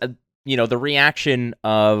 like this, the reaction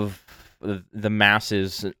of the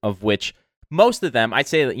masses, of which most of them, I'd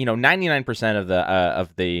say that 99%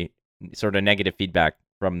 of the sort of negative feedback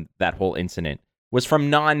from that whole incident was from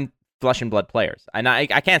non-Flesh and Blood players, and I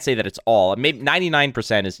can't say that it's all. Maybe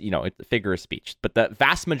 99% is it's a figure of speech, but the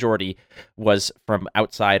vast majority was from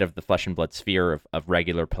outside of the Flesh and Blood sphere of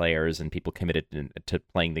regular players and people committed to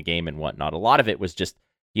playing the game and whatnot. A lot of it was just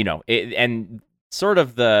and sort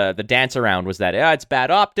of the dance around was that it's bad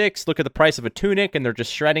optics. Look at the price of a tunic, and they're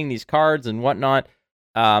just shredding these cards and whatnot.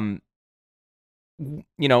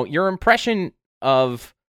 Your impression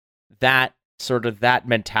of that sort of that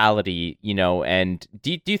mentality, and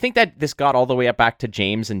do you think that this got all the way up back to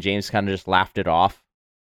James, and James kind of just laughed it off?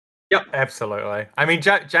 Yep, absolutely. I mean,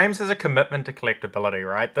 James has a commitment to collectability,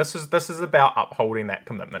 right? This is about upholding that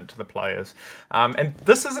commitment to the players. And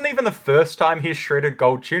this isn't even the first time he's shredded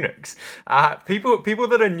gold tunics. People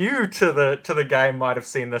that are new to the game might have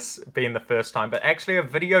seen this being the first time, but actually a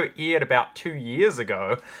video aired about 2 years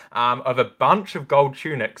ago of a bunch of gold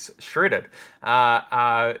tunics shredded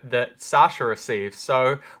that Sasha received.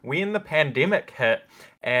 So when the pandemic hit,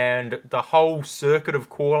 and the whole circuit of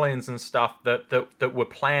call-ins and stuff that were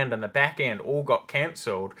planned in the back end all got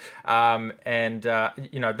cancelled. This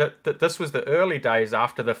was the early days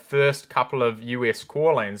after the first couple of US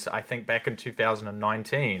call-ins. I think back in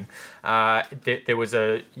 2019, there was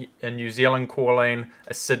a New Zealand call-in,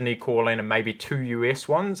 a Sydney call-in, and maybe 2 US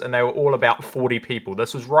ones, and they were all about 40 people.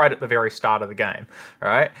 This was right at the very start of the game,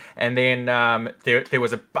 right? And then there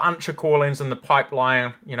was a bunch of call-ins in the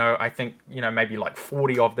pipeline. I think maybe like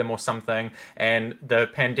 40 of them or something, and the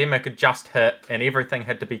pandemic had just hit and everything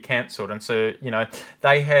had to be cancelled. And so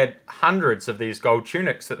they had hundreds of these gold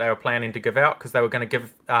tunics that they were planning to give out, because they were going to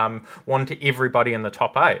give one to everybody in the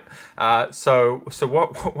top 8. So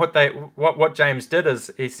what James did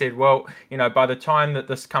is he said, well, by the time that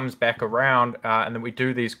this comes back around and then we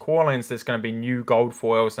do these call-ins, there's going to be new gold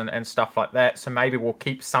foils and stuff like that. So maybe we'll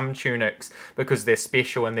keep some tunics because they're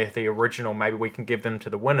special and they're the original. Maybe we can give them to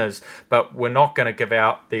the winners, but we're not going to give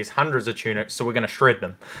out these hundreds of tunics, so we're going to shred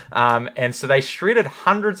them. And so they shredded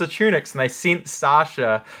hundreds of tunics, and they sent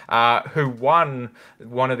Sasha, who won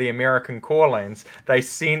one of the American call-ins, they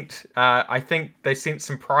sent, I think they sent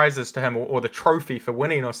some prizes to him, or the trophy for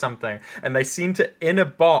winning or something, and they sent it in a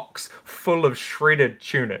box full of shredded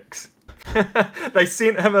tunics. They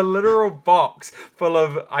sent him a literal box full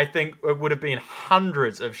of, I think it would have been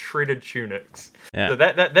hundreds of shredded tunics. Yeah. So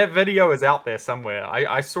that video is out there somewhere.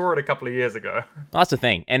 I saw it a couple of years ago. Well, that's the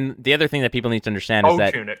thing. And the other thing that people need to understand is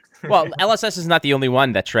that tunics. Well, LSS is not the only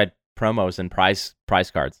one that shred promos and prize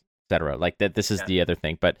cards, etc. Like that. This is the other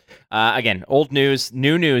thing. But again, old news.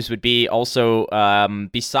 New news would be also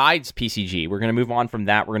besides PCG. We're going to move on from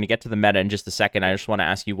that. We're going to get to the meta in just a second. I just want to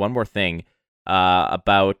ask you one more thing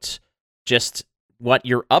about just what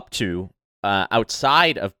you're up to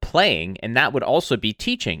outside of playing, and that would also be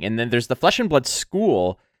teaching. And then there's the Flesh and Blood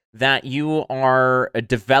School that you are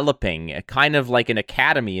developing, kind of like an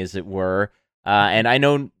academy, as it were. And I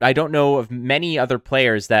don't know of many other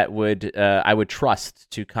players that would I would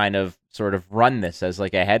trust to kind of sort of run this as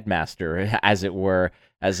like a headmaster, as it were,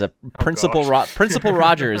 as a Principal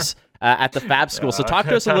Rogers at the Fab School. So talk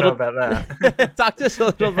to us a little about that. Talk to us a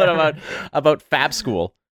little bit about Fab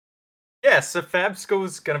School. Yeah, so Fab School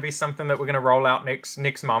is going to be something that we're going to roll out next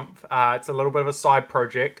month. It's a little bit of a side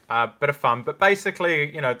project, bit of fun. But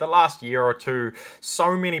basically, the last year or two,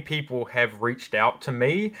 so many people have reached out to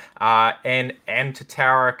me and to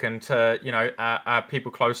Tarek and to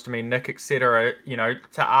people close to me, Nick, etc.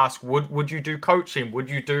 To ask, would you do coaching? Would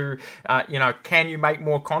you do can you make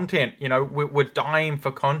more content? We're dying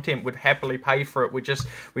for content. We'd happily pay for it. We just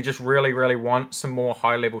really, really want some more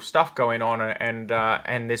high level stuff going on, and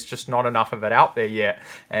there's just not enough of it out there yet.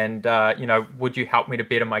 And would you help me to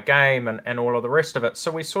better my game and all of the rest of it?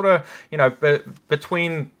 So we sort of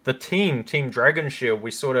between the team Dragon Shield,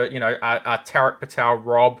 we sort of Tarek Patel,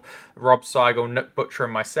 Rob Seigel, Nick Butcher,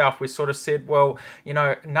 and myself, we sort of said, well,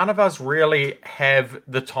 none of us really have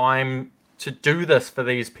the time to do this for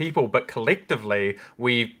these people, but collectively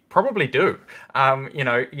we probably do.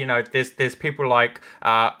 There's people like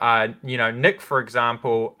Nick, for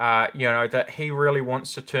example, that he really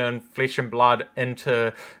wants to turn Flesh and Blood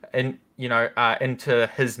into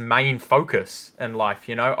his main focus in life.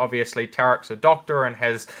 Obviously Tarek's a doctor and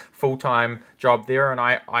has full-time job there, and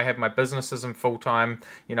I have my businesses and full-time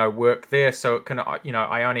work there, so it can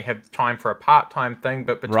I only have time for a part-time thing.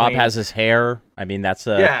 But Rob has his hair. I mean, that's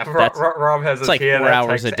a Rob has his like hair. 4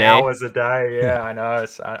 hours a day. Hours a day. Yeah, I know,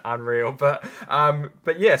 it's unreal. But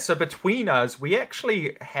yeah, so between us, we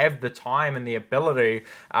actually have the time and the ability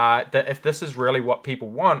that if this is really what people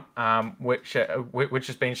want, which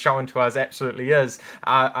has been shown to us absolutely is,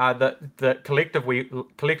 that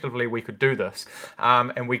collectively we could do this,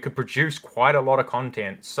 and we could produce quite a lot of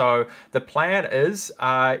content. So the plan is,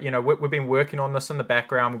 we've been working on this in the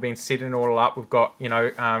background. We've been setting it all up. We've got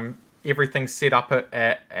everything set up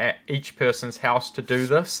at each person's house to do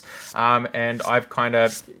this, and I've kind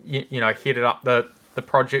of headed up the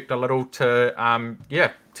project a little to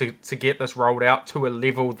get this rolled out to a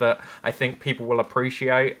level that I think people will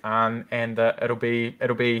appreciate, and that it'll be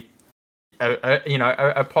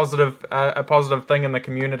a positive thing in the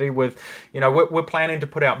community. With we're planning to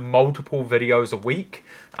put out multiple videos a week,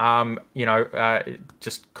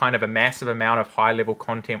 just kind of a massive amount of high level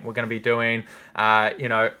content. We're going to be doing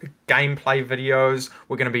gameplay videos.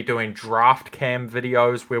 We're going to be doing draft cam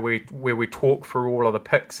videos where we talk through all of the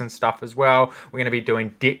picks and stuff as well. We're going to be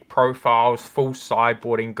doing deck profiles, full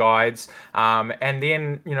sideboarding guides, and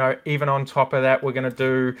then even on top of that, we're going to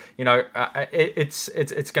do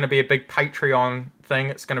it's going to be a big Patreon thing.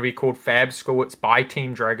 It's going to be called Fab School. It's by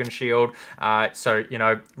Team Dragon Shield. So,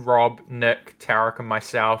 Rob, Nick, Tarek, and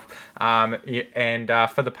myself. And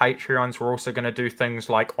for the Patreons, we're also going to do things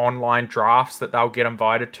like online drafts that they'll get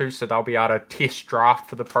invited to. So they'll be able to test draft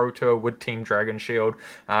for the Pro Tour with Team Dragon Shield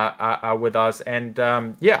with us. And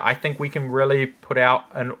I think we can really put out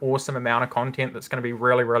an awesome amount of content that's going to be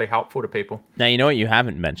really, really helpful to people. Now, you know what you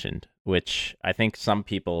haven't mentioned, which I think some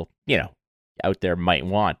people, out there might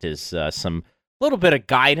want, is some little bit of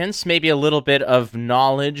guidance, maybe a little bit of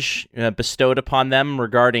knowledge bestowed upon them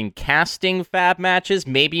regarding casting Fab matches.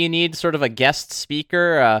 Maybe you need sort of a guest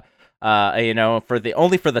speaker, for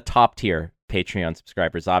the top tier Patreon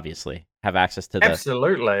subscribers, obviously, have access to the...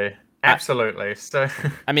 Absolutely. So,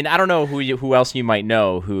 I mean, I don't know who else you might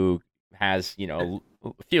know who has,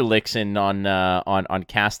 a few licks in on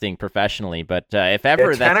casting professionally, but if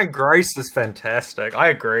ever Tanner Grace is fantastic. I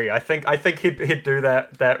agree. I think he'd do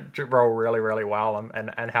that role really, really well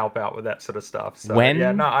and help out with that sort of stuff. So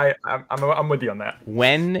I'm with you on that.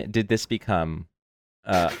 When did this become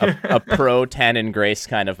a pro Tanner Grace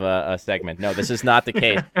kind of a segment? No, this is not the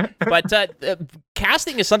case. But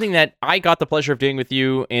casting is something that I got the pleasure of doing with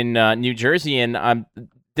you in New Jersey, and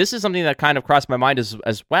this is something that kind of crossed my mind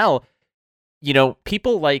as well.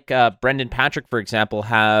 People like Brendan Patrick, for example,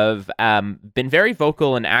 have been very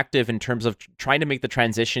vocal and active in terms of trying to make the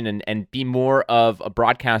transition and be more of a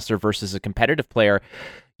broadcaster versus a competitive player.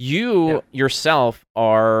 You yourself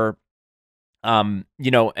are, and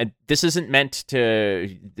this isn't meant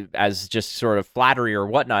to as just sort of flattery or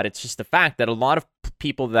whatnot. It's just the fact that a lot of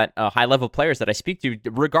people that high-level players that I speak to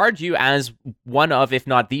regard you as one of, if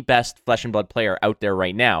not the best Flesh and Blood player out there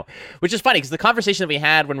right now, which is funny because the conversation that we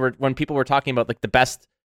had when people were talking about like the best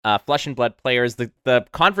Flesh and Blood players, the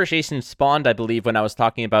conversation spawned, I believe, when I was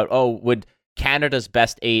talking about, would Canada's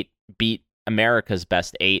best 8 beat America's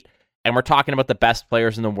best 8? And we're talking about the best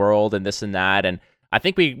players in the world and this and that, and I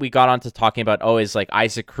think we got on to talking about, is like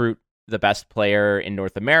Isaac Crute the best player in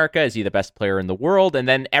North America? Is he the best player in the world? And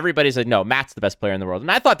then everybody's like, no, Matt's the best player in the world.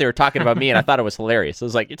 And I thought they were talking about me, and I thought it was hilarious. I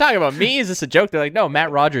was like, you're talking about me? Is this a joke? They're like, no,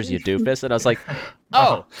 Matt Rogers, you doofus. And I was like,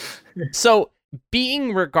 oh. So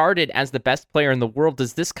being regarded as the best player in the world,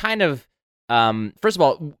 does this kind of, first of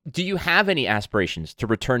all, do you have any aspirations to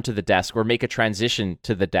return to the desk or make a transition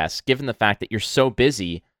to the desk, given the fact that you're so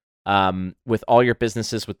busy with all your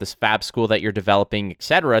businesses, with this Fab School that you're developing,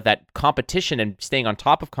 etc., that competition and staying on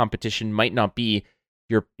top of competition might not be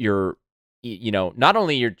your not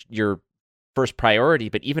only your first priority,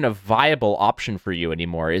 but even a viable option for you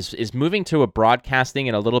anymore? Is moving to a broadcasting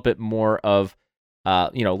and a little bit more of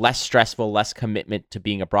less stressful, less commitment to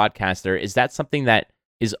being a broadcaster, is that something that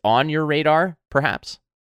is on your radar, perhaps?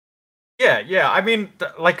 Yeah. I mean,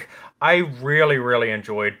 I really, really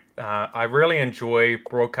enjoyed. I really enjoy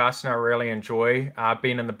broadcasting. I really enjoy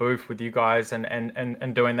being in the booth with you guys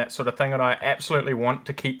and doing that sort of thing. And I absolutely want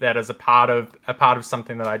to keep that as a part of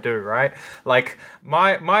something that I do. Right? Like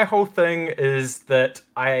my whole thing is that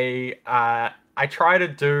I try to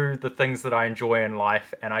do the things that I enjoy in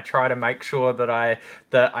life, and I try to make sure that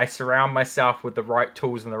I surround myself with the right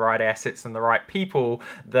tools and the right assets and the right people,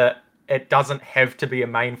 that it doesn't have to be a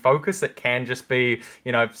main focus. It can just be,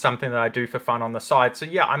 something that I do for fun on the side. So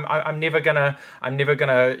yeah, I'm never gonna,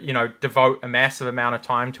 devote a massive amount of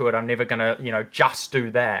time to it. I'm never gonna, just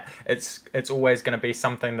do that. It's always gonna be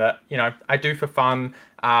something that, I do for fun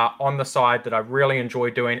on the side, that I really enjoy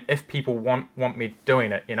doing if people want me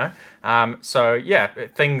doing it, So yeah,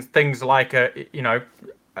 things like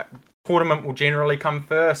tournament will generally come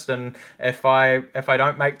first, and if I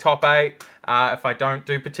don't make top 8, if I don't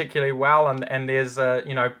do particularly well, and there's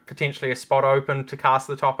potentially a spot open to cast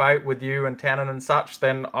the top 8 with you and Tannen and such,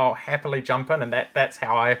 then I'll happily jump in, and that's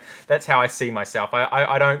how I see myself.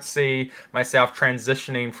 I don't see myself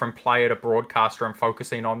transitioning from player to broadcaster and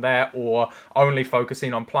focusing on that, or only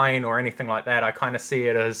focusing on playing or anything like that. I kind of see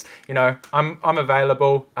it as, I'm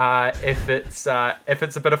available. If it's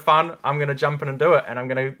a bit of fun, I'm gonna jump in and do it, and I'm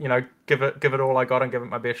gonna give it all I got and give it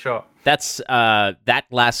my best shot. That's that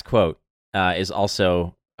last quote is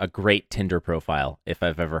also a great Tinder profile, if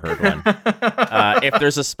I've ever heard one. If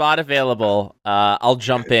there's a spot available, I'll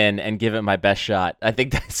jump in and give it my best shot. I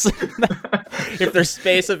think that's if there's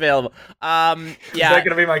space available. Yeah, is that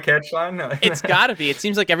gonna be my catch line? No. It's gotta be. It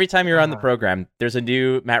seems like every time you're on the program, there's a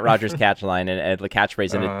new Matt Rogers catch line and the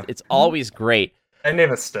catchphrase, and it's always great. They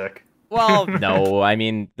never stick. Well, no, I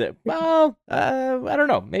mean, I don't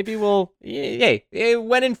know. Maybe we'll,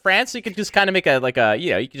 when in France, you could just kind of make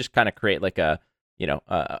you could just kind of create like a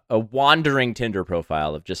wandering Tinder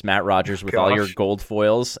profile of just Matt Rogers with all your gold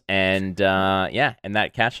foils and and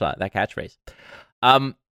that catchphrase.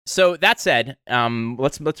 So that said,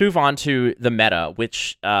 let's move on to the meta,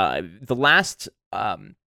 which the last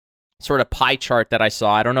sort of pie chart that I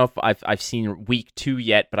saw. I don't know if I've seen week 2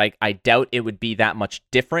 yet, but I doubt it would be that much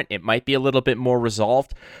different. It might be a little bit more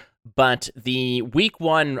resolved. But the week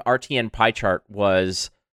 1 RTN pie chart was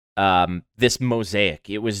this mosaic.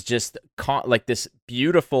 It was just like this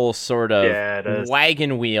beautiful sort of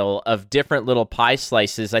wagon wheel of different little pie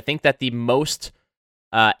slices. I think that the most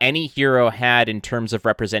any hero had in terms of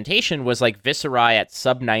representation was like Viserai at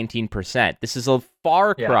sub 19%. This is a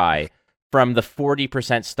far cry from the 40%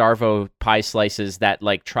 Starvo pie slices that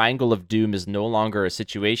like Triangle of Doom is no longer a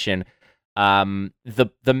situation.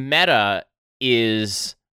 The meta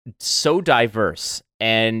is so diverse,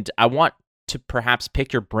 and I want to perhaps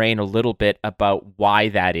pick your brain a little bit about why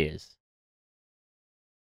that is.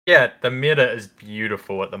 Yeah, the meta is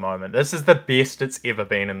beautiful at the moment. This is the best it's ever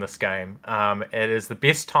been in this game. It is the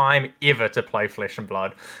best time ever to play Flesh and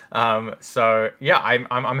Blood. So yeah,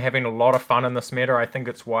 I'm having a lot of fun in this meta. I think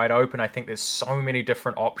it's wide open. I think there's so many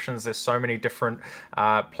different options. There's so many different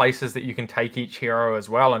places that you can take each hero as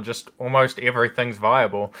well, and just almost everything's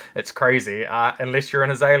viable. It's crazy. Unless you're an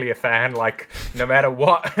Azalea fan, like no matter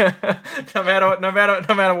what, no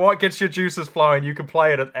matter what gets your juices flowing, you can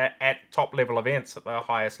play it at top level events at the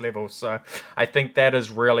highest level. So I think that is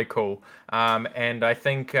really cool. And I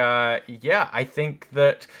think, I think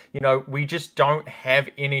that, we just don't have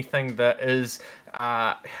anything that is,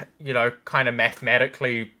 kind of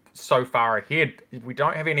mathematically so far ahead. We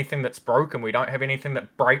don't have anything that's broken. We don't have anything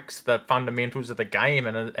that breaks the fundamentals of the game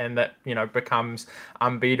and that, becomes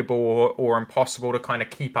unbeatable or impossible to kind of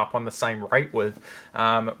keep up on the same rate with,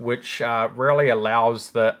 which really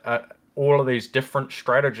allows all of these different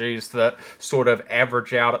strategies that sort of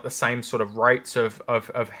average out at the same sort of rates of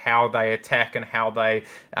how they attack and how they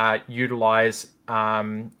utilize,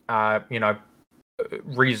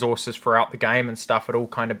 resources throughout the game and stuff. It all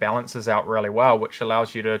kind of balances out really well, which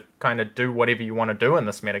allows you to kind of do whatever you want to do in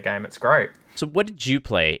this metagame. It's great. So what did you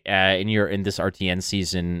play in this RTN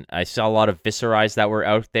season? I saw a lot of Viserais that were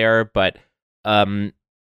out there, but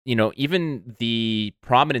even the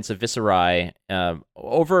prominence of Viserai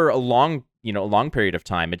over a long period of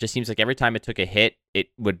time, it just seems like every time it took a hit, it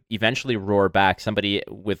would eventually roar back. Somebody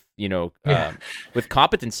with with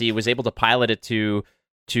competency was able to pilot it to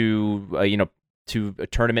a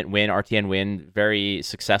tournament win, RTN win, very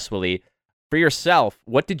successfully. For yourself,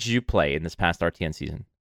 what did you play in this past RTN season?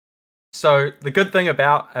 So the good thing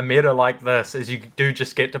about a meta like this is you do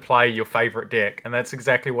just get to play your favorite deck, and that's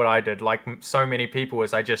exactly what I did. Like so many people,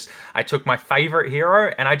 is I took my favorite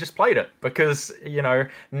hero and I just played it because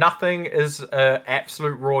nothing is an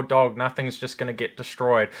absolute raw dog. Nothing's just going to get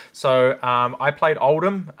destroyed. So I played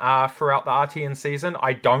Oldhim throughout the RTN season.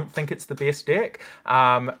 I don't think it's the best deck.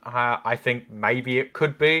 I think maybe it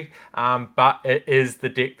could be, but it is the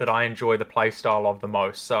deck that I enjoy the playstyle of the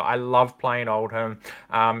most. So I love playing Oldhim.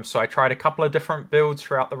 So I tried a couple of different builds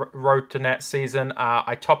throughout the road to Nat season.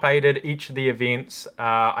 I top 8'd each of the events.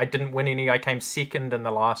 I didn't win any. I came second in the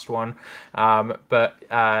last one. But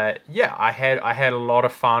I had a lot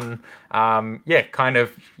of fun. Kind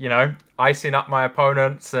of, icing up my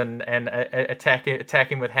opponents and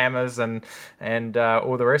attacking with hammers and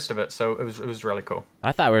all the rest of it. So it was really cool.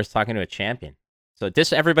 I thought we were talking to a champion. So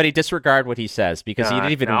everybody disregard what he says because he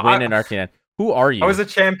didn't even win an RTN. Who are you? I was a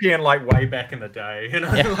champion like way back in the day,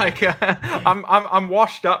 Like I'm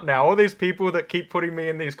washed up now. All these people that keep putting me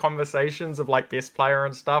in these conversations of like best player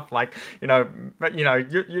and stuff, like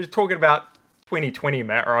you're talking about 2020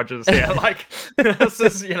 Matt Rogers here. Like this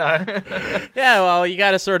is Yeah, well, you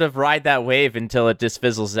got to sort of ride that wave until it just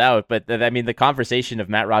fizzles out. But I mean, the conversation of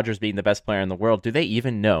Matt Rogers being the best player in the world, do they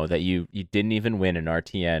even know that you didn't even win an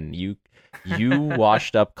RTN? You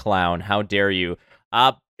washed up clown. How dare you?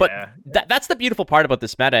 But that's the beautiful part about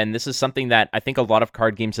this meta, and this is something that I think a lot of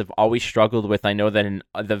card games have always struggled with. I know that in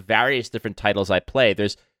the various different titles I play,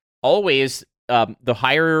 there's always the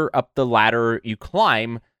higher up the ladder you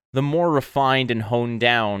climb, the more refined and honed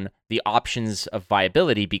down the options of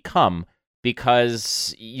viability become,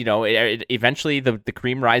 because eventually the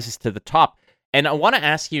cream rises to the top. And I want to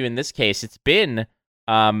ask you, in this case, it's been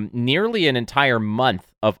nearly an entire month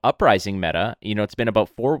of Uprising meta. It's been about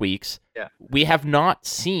 4 weeks. Yeah. We have not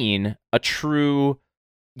seen a true,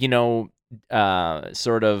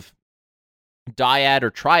 sort of dyad or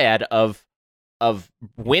triad of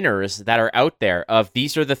winners that are out there. Of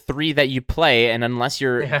these are the 3 that you play, and unless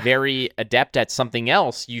you're very adept at something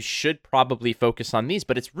else, you should probably focus on these.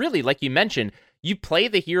 But it's really, like you mentioned, you play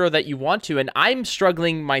the hero that you want to, and I'm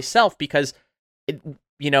struggling myself because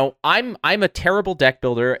I'm a terrible deck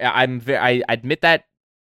builder. I admit that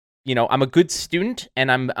I'm a good student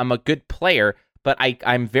and I'm a good player, but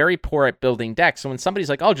I'm very poor at building decks. So when somebody's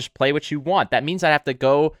like, "Oh, just play what you want," that means I have to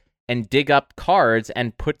go and dig up cards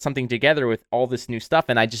and put something together with all this new stuff,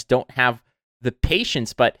 and I just don't have the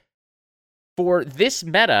patience. But for this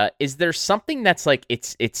meta, is there something that's like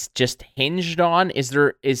it's just hinged on? Is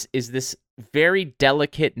this very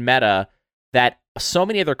delicate meta that so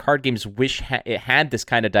many other card games wish it had this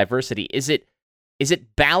kind of diversity? Is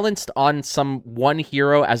it balanced on some one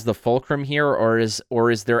hero as the fulcrum here, or is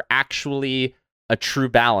there actually a true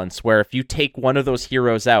balance where if you take one of those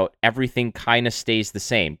heroes out, everything kind of stays the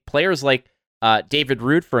same? Players like David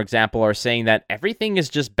Root, for example, are saying that everything is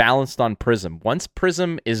just balanced on Prism. Once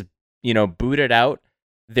Prism is booted out,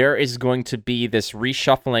 there is going to be this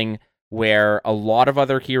reshuffling where a lot of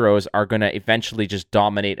other heroes are going to eventually just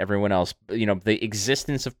dominate everyone else. The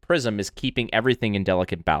existence of Prism is keeping everything in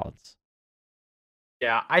delicate balance.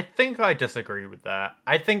 Yeah, I think I disagree with that.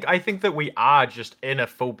 I think that we are just in a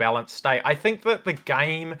full balanced state. I think that the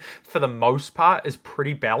game for the most part is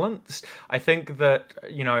pretty balanced. I think that,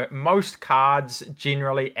 most cards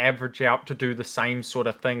generally average out to do the same sort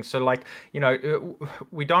of thing. So like,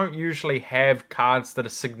 we don't usually have cards that are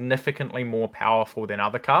significantly more powerful than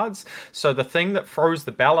other cards. So the thing that throws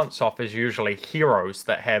the balance off is usually heroes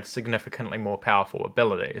that have significantly more powerful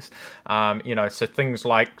abilities. So things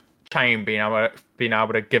like Chain being able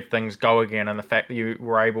to give things go again, and the fact that you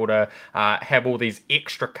were able to have all these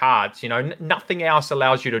extra cards. Nothing else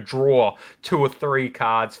allows you to draw 2 or 3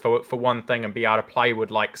 cards for one thing and be able to play with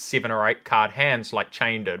like 7 or 8 card hands like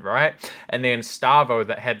Chain did, right? And then Starvo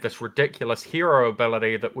that had this ridiculous hero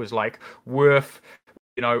ability that was like worth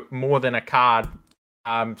more than a card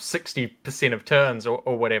 60% of turns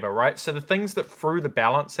or whatever, right? So the things that threw the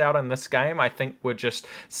balance out in this game, I think, were just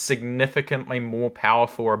significantly more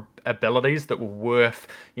powerful abilities that were worth,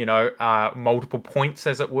 multiple points,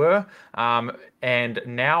 as it were. And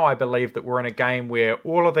now I believe that we're in a game where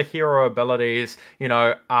all of the hero abilities,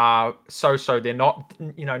 are so. They're not,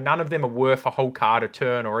 none of them are worth a whole card a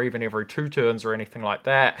turn or even every 2 turns or anything like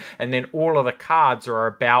that. And then all of the cards are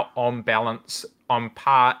about on balance, on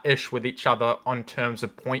par-ish with each other on terms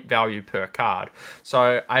of point value per card.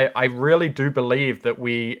 So I really do believe that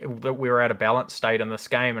we're at a balanced state in this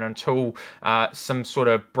game, and until some sort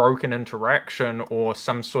of broken interaction or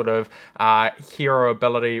some sort of hero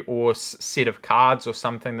ability or set of cards or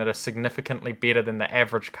something that are significantly better than the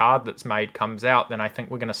average card that's made comes out, then I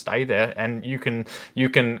think we're going to stay there. And you can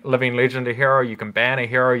Living Legend a hero, you can ban a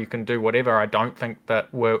hero, you can do whatever. I don't think that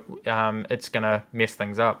it's going to mess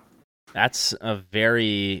things up. That's a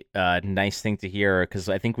very nice thing to hear, because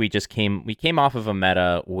I think we came off of a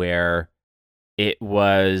meta where it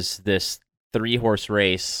was this 3-horse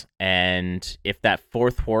race, and if that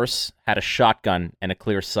 4th horse had a shotgun and a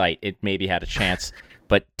clear sight, it maybe had a chance.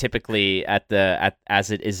 But typically,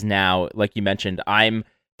 as it is now, like you mentioned, I'm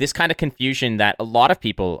this kind of confusion that a lot of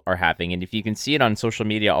people are having, and if you can see it on social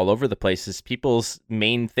media all over the place, is people's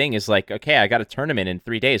main thing is like, okay, I got a tournament in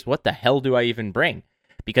 3 days. What the hell do I even bring?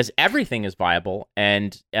 Because everything is viable,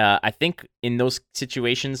 and I think in those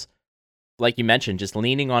situations, like you mentioned, just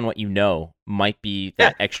leaning on what you know might be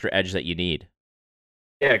that extra edge that you need.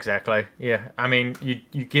 Yeah, exactly. Yeah, I mean,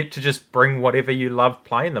 you get to just bring whatever you love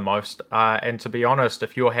playing the most. And to be honest,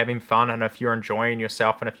 if you're having fun and if you're enjoying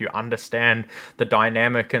yourself and if you understand the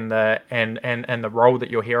dynamic and the role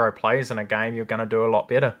that your hero plays in a game, you're going to do a lot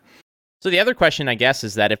better. So the other question, I guess,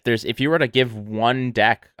 is that if you were to give one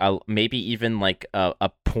deck, maybe even like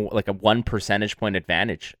a 1 percentage point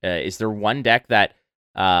advantage, is there one deck that,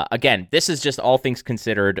 again, this is just all things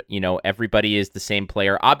considered, everybody is the same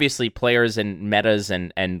player. Obviously, players and metas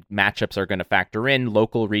and matchups are going to factor in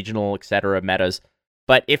local, regional, etc. metas.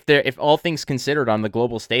 But if all things considered on the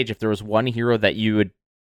global stage, if there was one hero that you would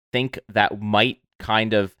think that might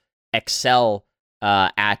kind of excel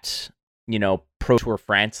at, Pro Tour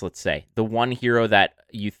France, let's say, the one hero that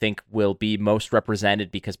you think will be most represented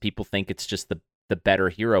because people think it's just the better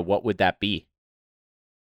hero, what would that be?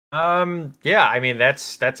 Yeah, I mean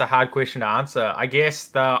that's a hard question to answer. I guess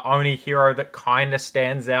the only hero that kind of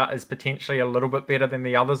stands out as potentially a little bit better than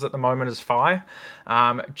the others at the moment is Fire,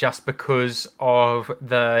 just because of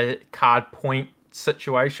the card point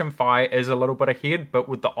situation. Fire is a little bit ahead, but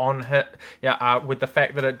with the on hit, with the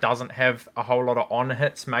fact that it doesn't have a whole lot of on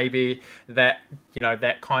hits, maybe that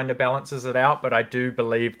kind of balances it out. But I do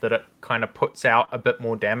believe that it kind of puts out a bit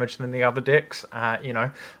more damage than the other decks.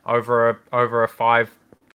 Over a 5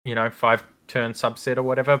 turn subset or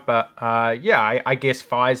whatever. But yeah, I guess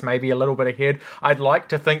Fi's maybe a little bit ahead. I'd like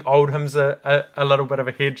to think Oldham's a little bit of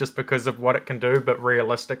ahead just because of what it can do, but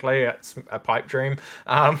realistically, it's a pipe dream.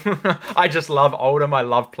 I just love Oldham. I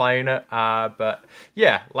love playing it. But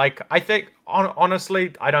yeah, like I think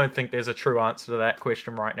honestly, I don't think there's a true answer to that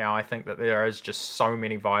question right now. I think that there is just so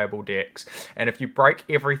many viable decks, and if you break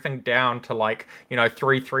everything down to like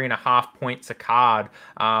three and a half points a card,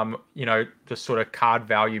 the sort of card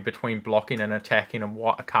value between blocking and attacking, and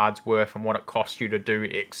what a card's worth, and what it costs you to do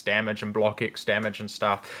X damage and block X damage and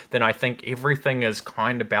stuff, then I think everything is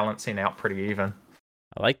kind of balancing out pretty even.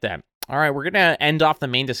 I like that. All right, we're gonna end off the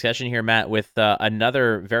main discussion here, Matt, with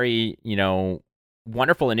another very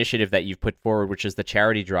wonderful initiative that you've put forward, which is the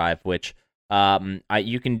charity drive, which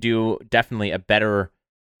you can do definitely a better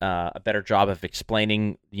job of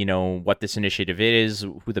explaining, what this initiative is,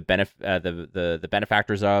 who the the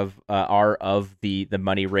benefactors are of the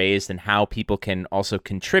money raised, and how people can also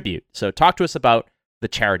contribute. So talk to us about the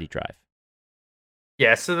charity drive.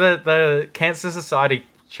 Yeah, so the Cancer Society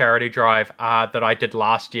charity drive that I did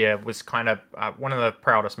last year was kind of one of the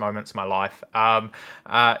proudest moments of my life.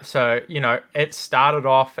 So, it started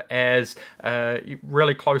off as a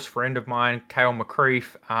really close friend of mine, Cale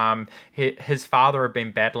McCreef. His father had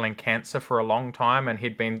been battling cancer for a long time, and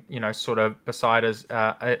he'd been, sort of beside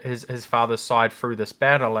his father's side through this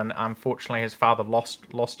battle. And unfortunately, his father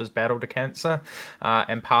lost his battle to cancer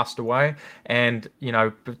and passed away. And,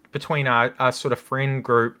 between our sort of friend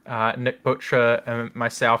group, Nick Butcher and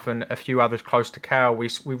myself, and a few others close to Cale, we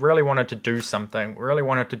really wanted to do something. We really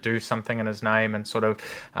wanted to do something in his name, and sort of,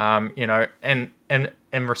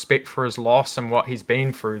 and respect for his loss and what he's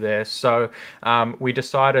been through there. So we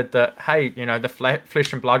decided that, hey, the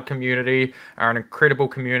Flesh and Blood community are an incredible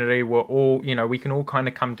community. We're all, we can all kind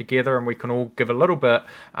of come together, and we can all give a little bit,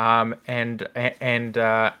 and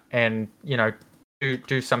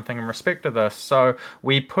do something in respect to this. So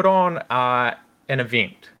we put on an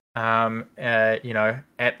event. At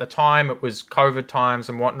the time it was COVID times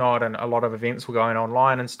and whatnot, and a lot of events were going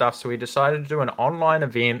online and stuff. So we decided to do an online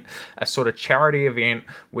event, a sort of charity event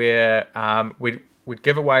where we'd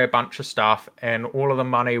give away a bunch of stuff, and all of the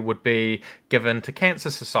money would be given to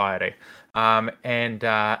Cancer Society.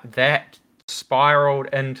 That spiraled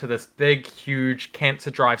into this big, huge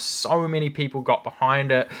cancer drive. So many people got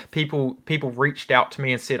behind it. People reached out to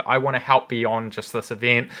me and said, I want to help beyond just this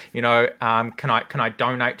event. Can I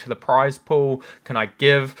donate to the prize pool? Can I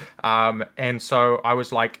give? And so I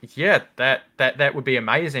was like, yeah, that would be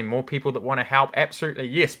amazing. More people that want to help. Absolutely.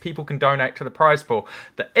 Yes, people can donate to the prize pool.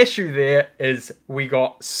 The issue there is we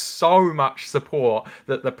got so much support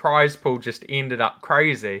that the prize pool just ended up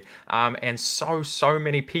crazy. And so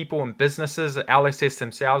many people and businesses, LSS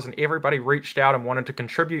themselves, and everybody reached out and wanted to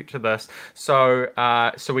contribute to this. So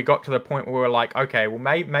we got to the point where we were like, okay, well,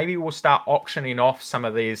 maybe we'll start auctioning off some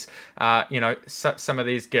of these, some of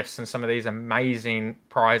these gifts and some of these amazing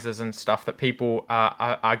prizes and stuff that people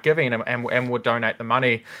are giving, and we'll donate the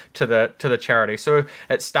money to the charity. So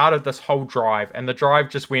it started this whole drive, and the drive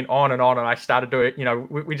just went on, and I started doing,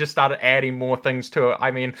 we just started adding more things to it. I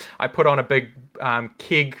mean, I put on a big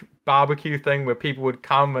keg barbecue thing where people would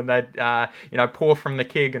come and they'd pour from the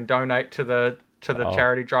keg and donate to the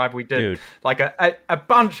charity drive. We did like a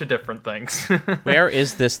bunch of different things. Where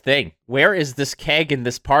is this thing? Where is this keg in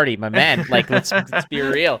this party, my man? Like, let's be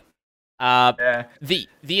real. Yeah. The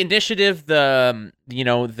initiative, the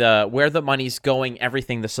where the money's going,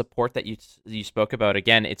 everything, the support that you spoke about.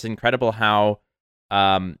 Again, it's incredible how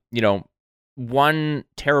one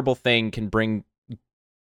terrible thing can bring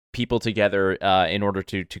people together in order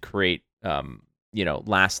to create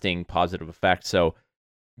lasting positive effects. So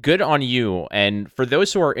good on you. And for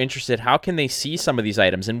those who are interested, how can they see some of these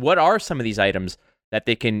items, and what are some of these items that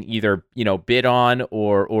they can either bid on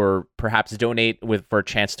or perhaps donate for a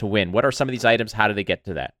chance to win? What are some of these items? How do they get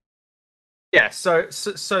to that? Yeah,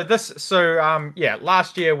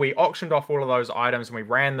 last year we auctioned off all of those items, and we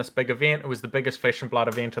ran this big event. It was the biggest Flesh and Blood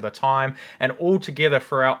event of the time, and altogether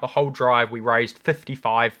throughout the whole drive we raised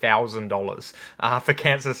 $55,000 for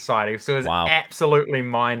Cancer Society. So it was absolutely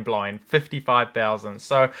mind-blowing. 55,000.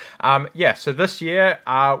 So so this year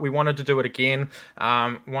we wanted to do it again.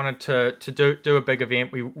 Wanted to do a big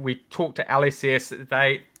event. We talked to LSS.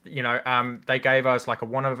 They gave us like a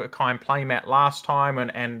one-of-a-kind playmat last time,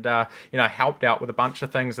 and helped out with a bunch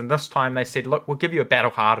of things. And this time they said, look, we'll give you a Battle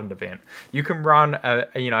Hardened event. You can run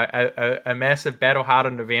a massive Battle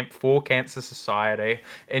Hardened event for Cancer Society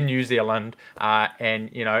in New Zealand,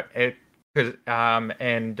 So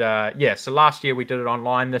last year we did it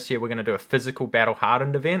online. This year we're going to do a physical Battle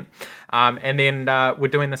Hardened event, and then we're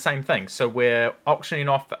doing the same thing. So we're auctioning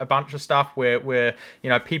off a bunch of stuff where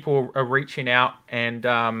people are reaching out and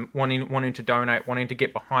wanting to donate, wanting to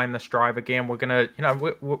get behind this drive again. We're gonna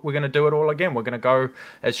we're gonna do it all again. We're gonna go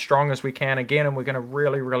as strong as we can again, and we're gonna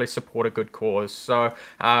really support a good cause. So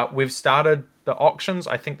we've started the auctions.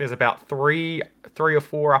 I think there's about three or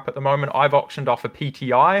four up at the moment. I've auctioned off a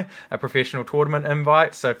PTI, a professional tournament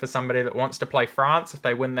invite. So for somebody that wants to play France, if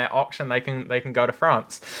they win that auction, they can go to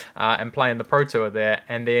France and play in the Pro Tour there.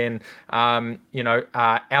 And then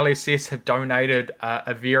LSS have donated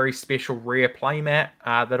a very special rare playmat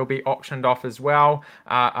that'll be auctioned off as well.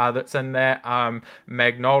 That's in there.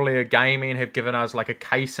 Magnolia Gaming have given us like a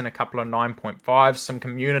case and a couple of 9.5s. Some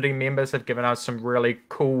community members have given us some really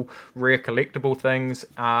cool rare collectible things,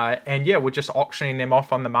 and yeah, we're just auctioning them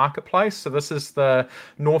off on the marketplace. So this is the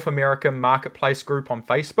North American Marketplace group on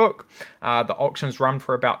Facebook. The auctions run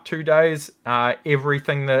for about 2 days.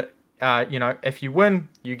 Everything that if you win,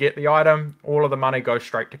 you get the item. All of the money goes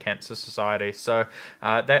straight to Cancer Society. So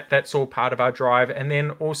that's all part of our drive. And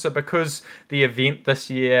then also because the event this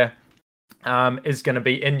year is going to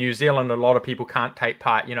be in New Zealand, a lot of people can't take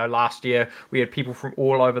part. Last year we had people from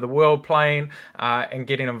all over the world playing and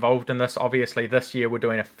getting involved in this. Obviously this year we're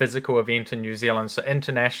doing a physical event in New Zealand, so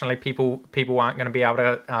internationally people aren't going to be able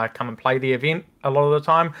to come and play the event a lot of the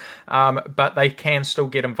time, but they can still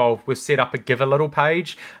get involved. We've set up a Give a Little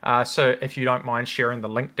page, so if you don't mind sharing the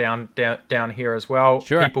link down here as well.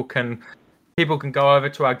 Sure. People can go over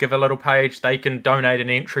to our Give a Little page. They can donate an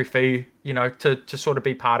entry fee, to sort of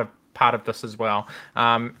be part of this as well.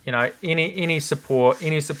 Any support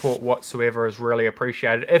whatsoever is really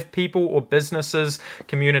appreciated. If people or businesses,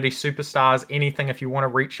 community superstars, anything, if you want to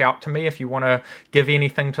reach out to me, if you want to give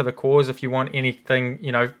anything to the cause, if you want anything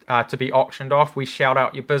to be auctioned off, we shout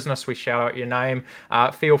out your business, we shout out your name.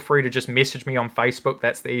 Feel free to just message me on Facebook.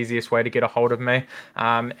 That's the easiest way to get a hold of me.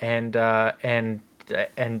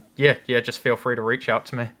 Just feel free to reach out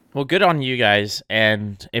to me. Well, good on you guys,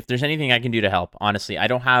 and if there's anything I can do to help, honestly, I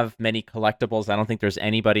don't have many collectibles. I don't think there's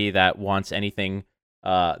anybody that wants anything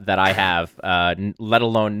that I have, let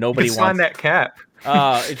alone nobody wants... Sign that cap.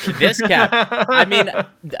 This cap. I mean,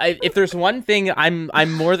 if there's one thing,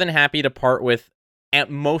 I'm more than happy to part with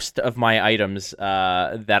most of my items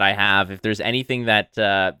that I have. If there's anything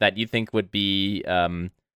that you think would be,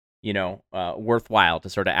 worthwhile to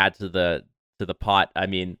sort of add to the pot, I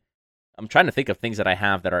mean... I'm trying to think of things that I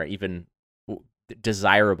have that are even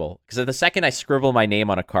desirable. Because the second I scribble my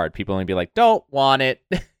name on a card, people will be like, "Don't want it."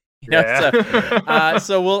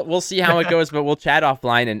 So we'll see how it goes, but we'll chat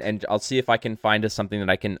offline, and I'll see if I can find something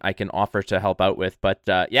that I can offer to help out with. But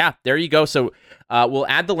yeah, there you go. So we'll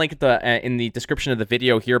add the link in the description of the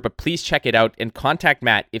video here, but please check it out and contact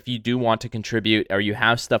Matt if you do want to contribute or you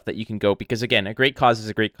have stuff that you can go. Because again, a great cause is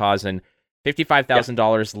a great cause, and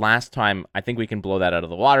 $55,000 last time. I think we can blow that out of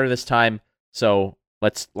the water this time. So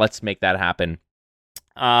let's make that happen.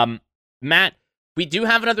 Matt, we do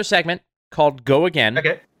have another segment called Go Again.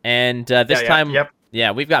 Okay. And this time,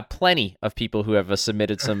 we've got plenty of people who have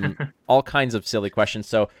submitted some all kinds of silly questions.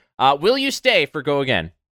 So will you stay for Go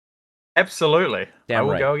Again? Absolutely. I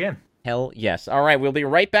will go again. Hell yes. All right, we'll be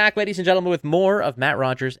right back, ladies and gentlemen, with more of Matt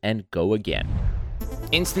Rogers and Go Again.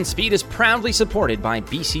 Instant Speed is proudly supported by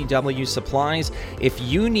BCW Supplies. If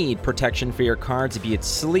you need protection for your cards, be it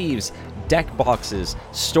sleeves, deck boxes,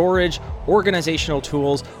 storage, organizational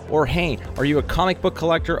tools, or hey, are you a comic book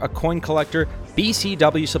collector, a coin collector?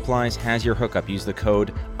 BCW Supplies has your hookup. Use the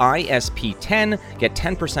code ISP10. Get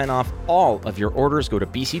 10% off all of your orders. Go to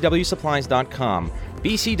bcwsupplies.com.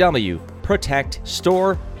 BCW, protect,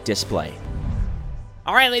 store, display.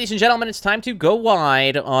 All right, ladies and gentlemen, it's time to go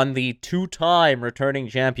wide on the two-time returning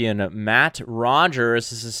champion, Matt Rogers.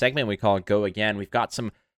 This is a segment we call Go Again. We've got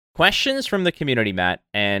some questions from the community, Matt,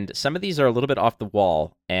 and some of these are a little bit off the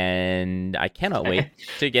wall, and I cannot wait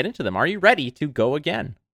to get into them. Are you ready to go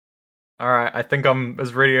again? All right, I think I'm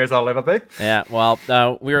as ready as I'll ever be. Yeah, well,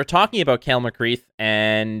 we were talking about Kel McCreath,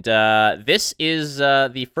 and this is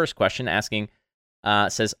the first question asking...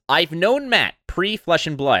 says, I've known Matt pre-Flesh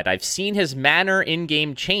and Blood. I've seen his manner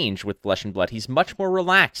in-game change with Flesh and Blood. He's much more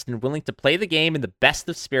relaxed and willing to play the game in the best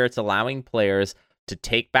of spirits, allowing players to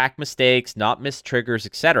take back mistakes, not miss triggers,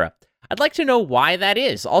 etc. I'd like to know why that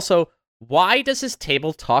is. Also, why does his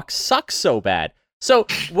table talk suck so bad? So,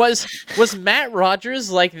 was Matt Rogers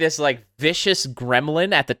like this vicious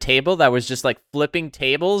gremlin at the table that was just like flipping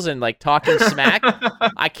tables and like talking smack?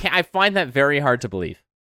 I find that very hard to believe.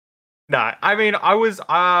 No, I mean I was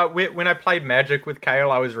when I played Magic with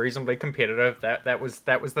Kale, I was reasonably competitive. That was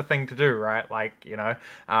the thing to do, right? Like,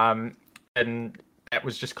 and that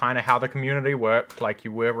was just kind of how the community worked. Like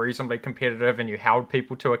you were reasonably competitive and you held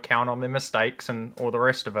people to account on their mistakes and all the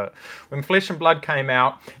rest of it. When Flesh and Blood came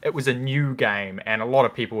out, it was a new game and a lot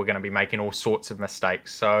of people were going to be making all sorts of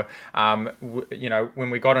mistakes. So, when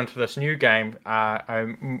we got into this new game,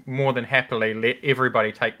 I more than happily let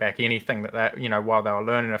everybody take back anything while they were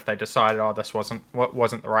learning. If they decided, oh, this wasn't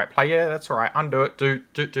the right play, yeah, that's all right. Undo it.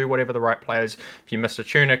 Do whatever the right play is. If you missed a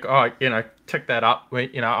tunic, tick that up.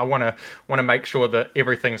 I want to make sure that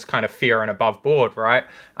everything's kind of fair and above board, right?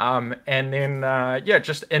 And then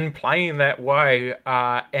just in playing that way,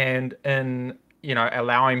 and in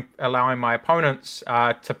allowing my opponents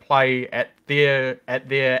to play at their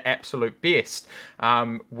absolute best,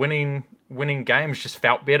 winning games just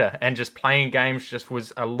felt better, and just playing games just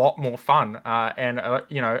was a lot more fun, and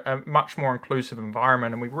a much more inclusive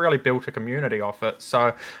environment, and we really built a community off it.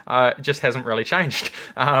 So it just hasn't really changed.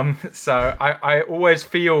 So I always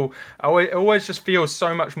just feel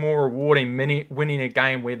so much more rewarding winning a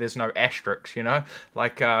game where there's no asterisks,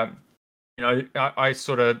 like. I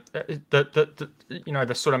sort of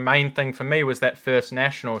the sort of main thing for me was that first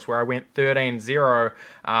nationals where I went 13-0,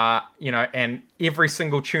 and every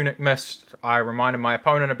single tunic missed, I reminded my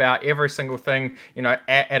opponent about every single thing,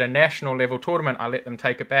 at a national level tournament, I let them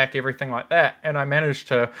take it back, everything like that. And I managed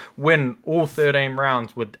to win all 13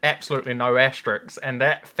 rounds with absolutely no asterisks. And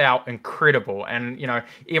that felt incredible. And,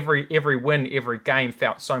 every win, every game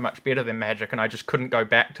felt so much better than Magic. And I just couldn't go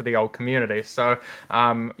back to the old community. So,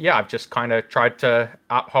 I've just kind of tried to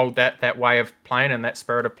uphold that way of playing and that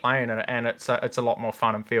spirit of playing. And it's a lot more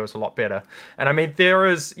fun and feels a lot better. And I mean, there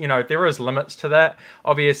is limits to that.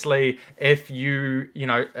 Obviously, if you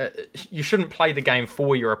shouldn't play the game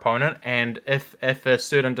for your opponent, and if a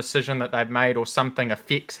certain decision that they've made or something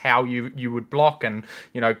affects how you would block, and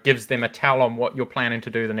gives them a tell on what you're planning to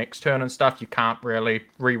do the next turn and stuff, you can't really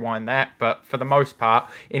rewind that. But for the most part,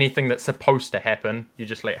 anything that's supposed to happen, you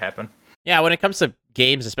just let happen. Yeah, when it comes to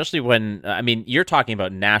games, especially when, you're talking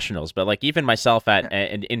about nationals, but like even myself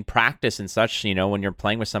in practice and such, when you're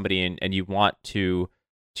playing with somebody and you want to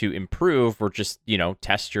improve or just,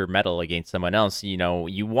 test your mettle against someone else,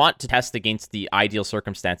 you want to test against the ideal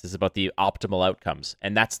circumstances about the optimal outcomes.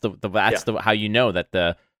 And that's how you know that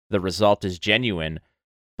the result is genuine.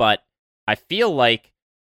 But I feel like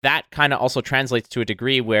that kind of also translates to a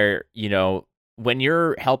degree where, when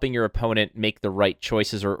you're helping your opponent make the right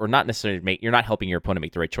choices, or not necessarily you're not helping your opponent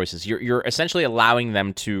make the right choices. You're essentially allowing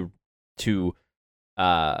them to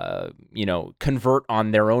convert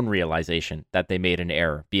on their own realization that they made an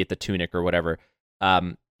error, be it the tunic or whatever.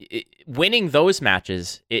 Winning those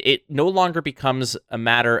matches, it no longer becomes a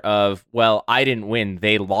matter of, well, I didn't win,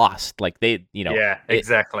 they lost. Like yeah,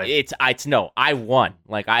 exactly. It's no, I won.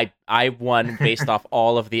 Like I won based off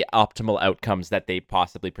all of the optimal outcomes that they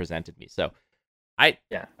possibly presented me. So I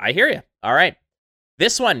hear you. All right.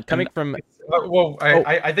 This one coming from...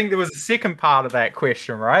 I think there was a second part of that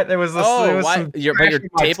question, right? There was your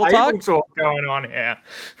table talk going on here.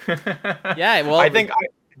 Yeah, well, I think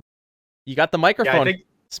you got the microphone.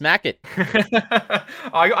 Smack it.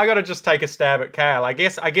 I got to just take a stab at Kale. I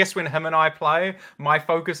guess when him and I play, my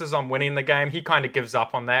focus is on winning the game. He kind of gives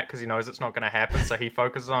up on that because he knows it's not going to happen. So he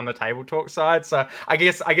focuses on the table talk side. So I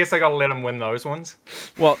guess I got to let him win those ones.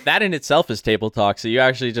 Well, that in itself is table talk. So you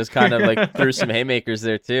actually just kind of like threw some haymakers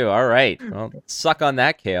there too. All right. Well, suck on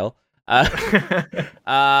that, Kale.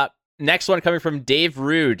 Next one coming from Dave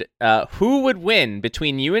Rude. Who would win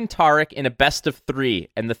between you and Tarek in a best of 3?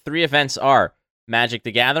 And the 3 events are Magic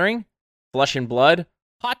the Gathering, Flesh and Blood,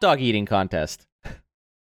 hot dog eating contest.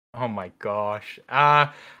 Oh my gosh.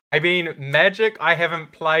 Magic I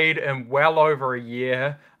haven't played in well over a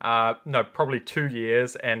year. No, probably 2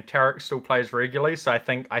 years, and Tarek still plays regularly, so I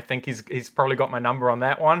think he's probably got my number on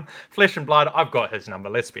that one. Flesh and Blood, I've got his number,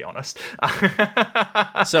 let's be honest.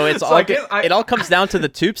 So it all comes down to the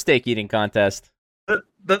tube steak eating contest.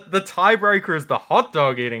 The tiebreaker is the hot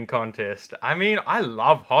dog eating contest. I mean, I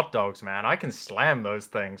love hot dogs, man. I can slam those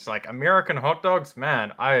things. Like American hot dogs,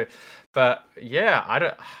 man. I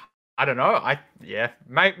don't know.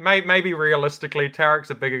 Maybe realistically,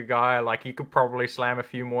 Tarek's a bigger guy. Like he could probably slam a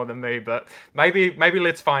few more than me, but maybe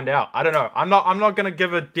let's find out. I don't know. I'm not gonna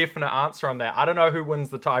give a definite answer on that. I don't know who wins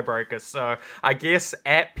the tiebreaker. So I guess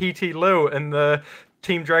at PT Lou in the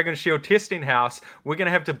Team Dragon Shield testing house, we're going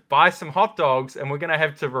to have to buy some hot dogs and we're going to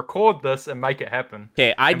have to record this and make it happen.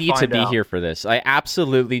 Okay, I need to be here for this. I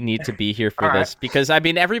absolutely need to be here for this because,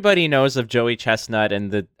 everybody knows of Joey Chestnut and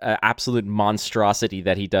the absolute monstrosity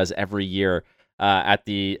that he does every year. at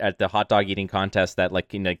the hot dog eating contest that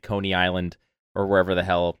like in like Coney Island or wherever the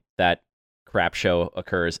hell that crap show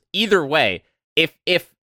occurs. Either way, if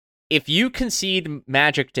you concede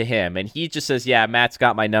magic to him and he just says, yeah, Matt's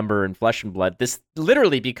got my number in Flesh and Blood, this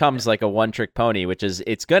literally becomes like a one-trick pony, which is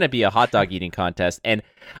it's going to be a hot dog eating contest. And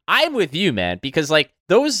I'm with you, man, because like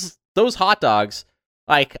those hot dogs,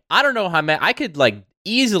 like I don't know how many, I could like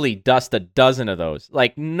easily dust a dozen of those,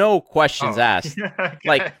 like no questions asked.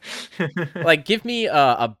 Okay. Like give me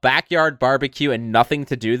a backyard barbecue and nothing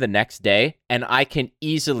to do the next day, and I can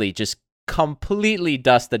easily just completely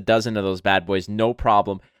dust a dozen of those bad boys, no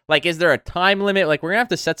problem. Like, is there a time limit? Like, we're gonna have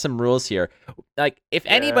to set some rules here. Like, if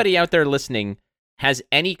anybody out there listening has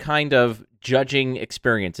any kind of judging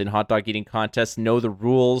experience in hot dog eating contests, know the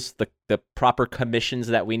rules, the proper commissions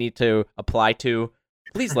that we need to apply to,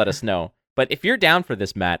 please let us know. But if you're down for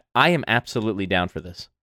this, Matt, I am absolutely down for this.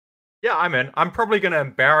 Yeah, I'm in. I'm probably going to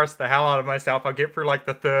embarrass the hell out of myself. I'll get through like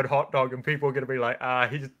the third hot dog and people are going to be like,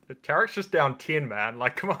 Tarek's just down 10, man.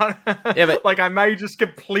 Like, come on. Yeah, but like I may just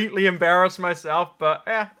completely embarrass myself, but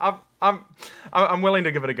yeah, I'm willing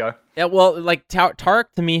to give it a go. Yeah, well, like Tarek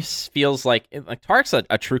to me feels like Tarek's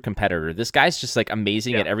a true competitor. This guy's just like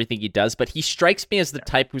amazing at everything he does, but he strikes me as the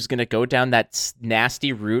type who's going to go down that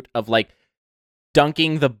nasty route of like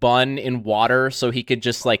dunking the bun in water so he could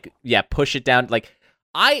just like push it down. Like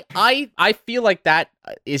I feel like that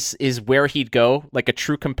is where he'd go. Like a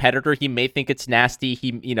true competitor, he may think it's nasty.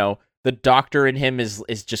 The doctor in him is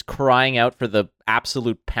just crying out for the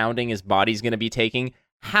absolute pounding his body's going to be taking.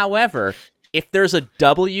 However, if there's a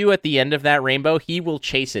W at the end of that rainbow, he will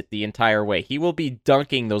chase it the entire way. He will be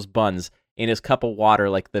dunking those buns in his cup of water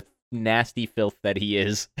like the nasty filth that he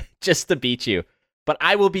is just to beat you. But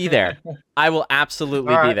I will be there. I will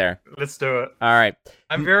absolutely be there. Let's do it. All right.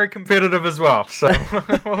 I'm very competitive as well, so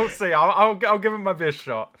we'll see. I'll give it my best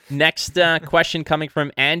shot. Next question coming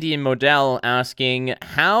from Andy and Modell asking,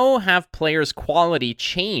 how have players' quality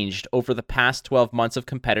changed over the past 12 months of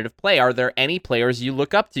competitive play? Are there any players you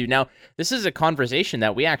look up to? Now, this is a conversation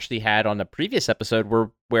that we actually had on the previous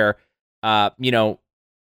episode where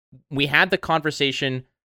we had the conversation,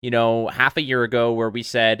 half a year ago where we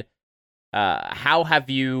said, how have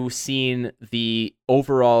you seen the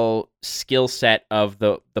overall skill set of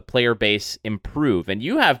the player base improve? And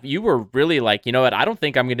you were really like, you know what, I don't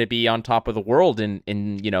think I'm going to be on top of the world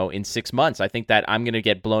in 6 months. I think that I'm going to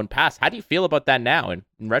get blown past. How do you feel about that now in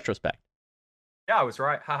retrospect? Yeah, I was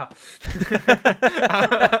right.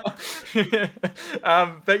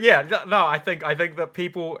 But yeah, no, I think that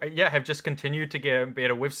people, have just continued to get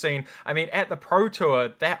better. We've seen, I mean, at the Pro Tour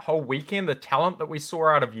that whole weekend, the talent that we saw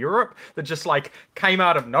out of Europe that just like came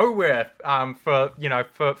out of nowhere, for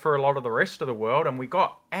a lot of the rest of the world, and we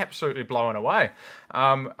got absolutely blown away.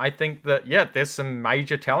 I think that there's some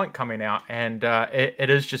major talent coming out, and it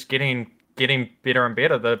is just getting better and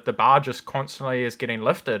better. The bar just constantly is getting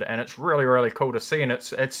lifted, and it's really, really cool to see. And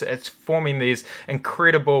it's forming these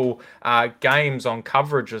incredible games on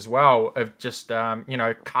coverage as well of just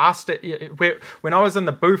cast it. When I was in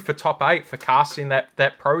the booth for Top 8 for casting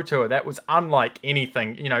that Pro Tour, that was unlike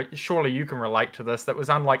anything. Surely you can relate to this. That was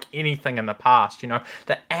unlike anything in the past.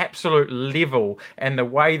 The absolute level and the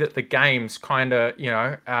way that the games kind of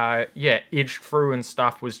edged through and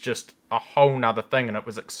stuff was just a whole nother thing, and it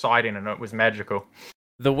was exciting and it was magical.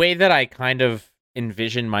 The way that I kind of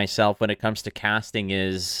envision myself when it comes to casting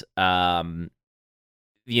is, casting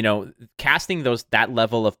that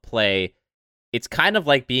level of play, it's kind of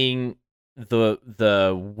like being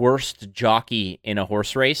the worst jockey in a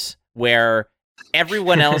horse race where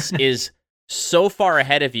everyone else is so far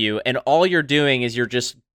ahead of you, and all you're doing is you're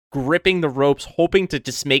just gripping the ropes, hoping to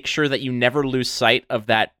just make sure that you never lose sight of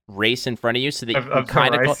that race in front of you, so that you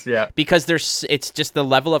kind of because it's just the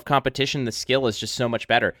level of competition, the skill is just so much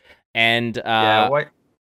better. And you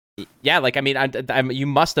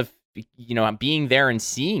must have, being there and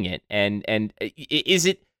seeing it, and is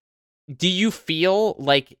it? Do you feel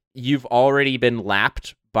like you've already been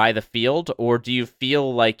lapped by the field, or do you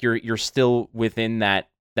feel like you're still within that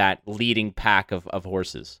leading pack of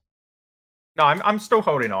horses? No, I'm still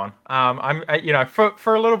holding on. I'm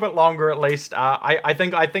for a little bit longer at least. I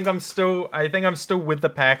think I'm still with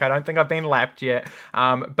the pack. I don't think I've been lapped yet.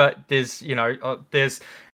 But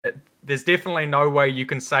there's definitely no way you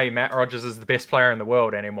can say Matt Rogers is the best player in the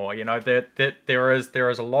world anymore. There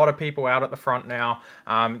is a lot of people out at the front now.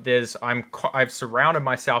 I've surrounded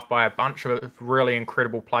myself by a bunch of really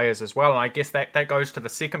incredible players as well. And I guess that goes to the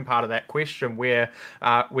second part of that question where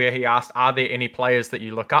he asked, are there any players that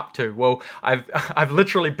you look up to? Well, I've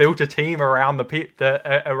literally built a team around the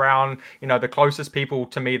closest people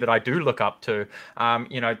to me that I do look up to.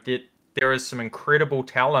 there is some incredible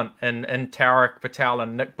talent in Tarek Patel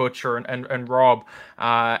and Nick Butcher and Rob,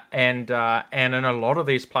 and in a lot of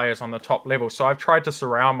these players on the top level. So I've tried to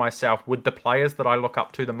surround myself with the players that I look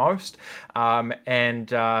up to the most.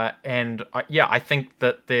 Yeah, I think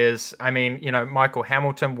that there's, I mean, Michael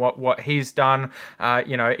Hamilton, what he's done,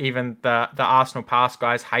 even the Arsenal pass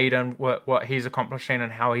guys, Hayden, what he's accomplishing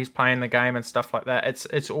and how he's playing the game and stuff like that.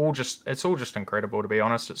 It's all just incredible, to be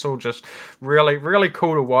honest. It's all just really, really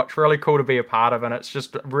cool to watch, really cool to be a part of, and it's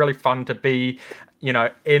just really fun to be,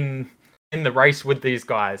 in the race with these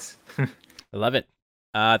guys. I love it.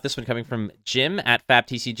 This one coming from Jim at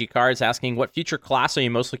FabTCG Cards, asking, what future class are you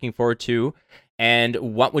most looking forward to, and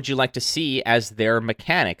what would you like to see as their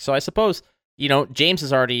mechanic? So I suppose, James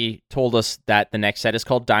has already told us that the next set is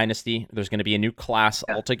called Dynasty. There's going to be a new class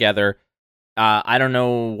altogether. I don't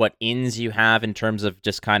know what ins you have in terms of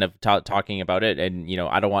just kind of talking about it, and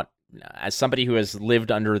I don't want, as somebody who has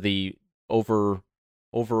lived under the overlording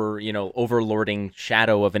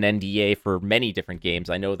shadow of an NDA for many different games,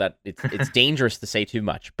 I know that it's dangerous to say too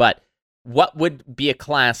much. But what would be a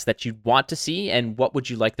class that you'd want to see, and what would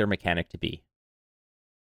you like their mechanic to be?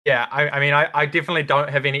 Yeah, I mean, I definitely don't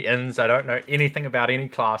have any ins. I don't know anything about any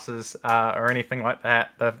classes or anything like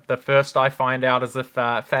that. The first I find out is if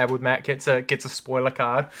Fab with Matt gets a spoiler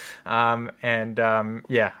card, we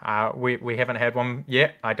haven't had one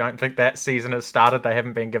yet. I don't think that season has started. They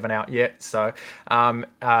haven't been given out yet. So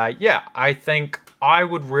I think I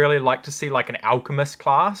would really like to see like an alchemist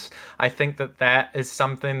class. I think that is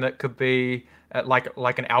something that could be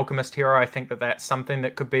like an alchemist hero. I think that's something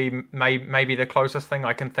that could be maybe the closest thing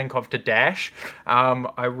I can think of to Dash.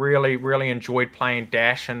 I really enjoyed playing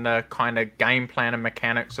Dash and the kind of game plan and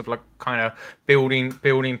mechanics of like kind of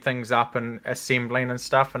building things up and assembling and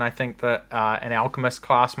stuff. And I think that an alchemist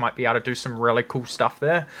class might be able to do some really cool stuff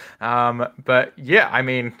there. But yeah, I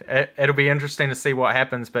mean, it'll be interesting to see what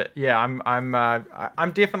happens. But yeah,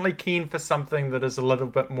 I'm definitely keen for something that is a little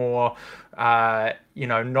bit more,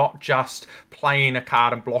 not just playing a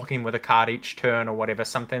card and blocking with a card each turn or whatever.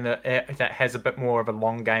 Something that has a bit more of a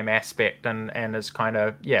long game aspect and is kind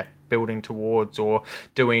of building towards or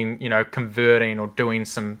doing, converting or doing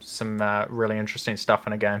some really interesting stuff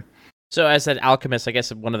in a game. So as an alchemist, I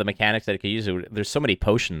guess one of the mechanics that it could use, there's so many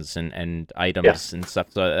potions and items and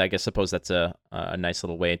stuff. So I suppose that's a nice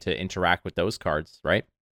little way to interact with those cards, right?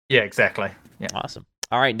 Yeah, exactly. Yeah. Awesome.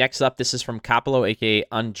 All right, next up, this is from Capolo, aka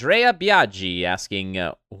Andrea Biaggi, asking,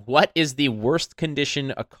 what is the worst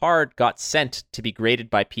condition a card got sent to be graded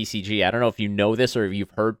by PCG? I don't know if you know this or if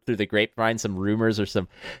you've heard through the grapevine some rumors or some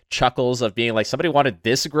chuckles of being like, somebody wanted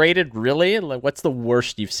this graded? Really? Like, what's the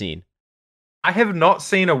worst you've seen? I have not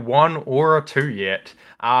seen a 1 or a 2 yet.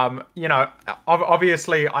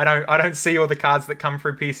 Obviously, I don't see all the cards that come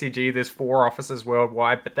through PCG. There's 4 offices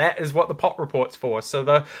worldwide, but that is what the pot report's for. So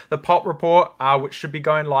the pot report, which should be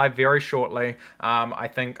going live very shortly, I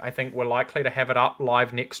think we're likely to have it up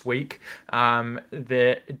live next week. That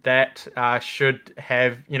should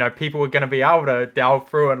have, people are going to be able to delve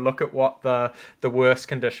through and look at what the worst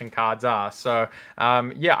condition cards are. So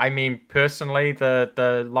I mean, personally,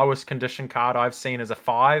 the lowest condition card I've seen is a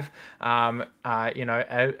 5.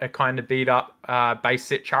 A kind of beat up base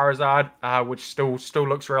set Charizard, which still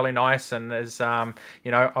looks really nice, and is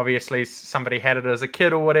obviously somebody had it as a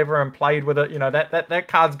kid or whatever and played with it. That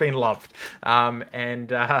card's been loved, so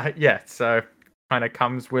kind of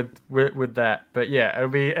comes with that. But yeah, it'll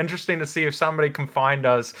be interesting to see if somebody can find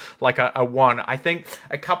us like a 1. I think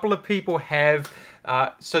a couple of people have.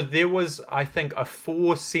 So there was, I think, a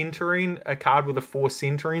card with a 4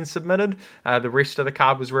 centering submitted. The rest of the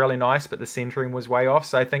card was really nice, but the centering was way off.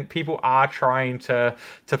 So I think people are trying to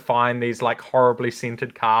find these like horribly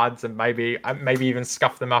centered cards and maybe even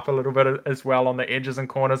scuff them up a little bit as well on the edges and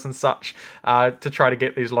corners and such to try to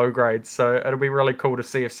get these low grades. So it'll be really cool to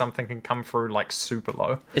see if something can come through like super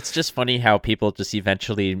low. It's just funny how people just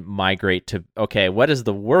eventually migrate to, okay, what is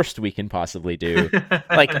the worst we can possibly do?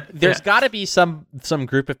 Like, there's got to be some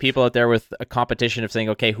group of people out there with a competition of saying,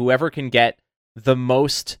 okay, whoever can get the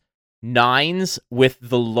most 9s with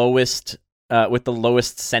the lowest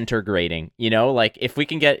center grading, like if we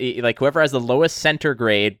can get like whoever has the lowest center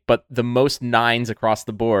grade but the most 9s across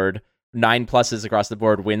the board, 9 pluses across the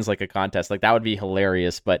board, wins like a contest. Like, that would be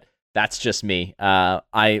hilarious, but that's just me.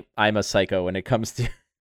 I'm a psycho when it comes to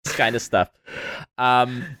this kind of stuff.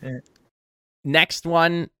 Next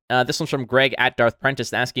one. This one's from Greg at Darth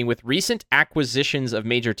Prentice, asking, with recent acquisitions of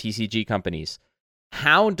major TCG companies,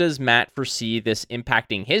 how does Matt foresee this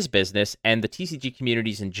impacting his business and the TCG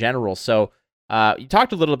communities in general? So you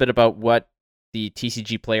talked a little bit about what the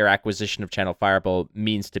TCG player acquisition of Channel Fireball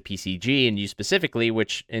means to PCG and you specifically,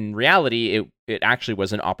 which in reality, it actually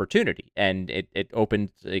was an opportunity, and it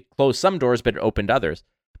closed some doors, but it opened others.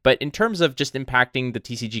 But in terms of just impacting the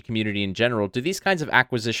TCG community in general, do these kinds of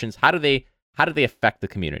acquisitions, how do they affect the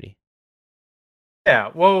community?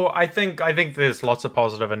 Yeah, well, I think there's lots of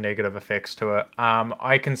positive and negative effects to it.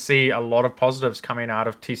 I can see a lot of positives coming out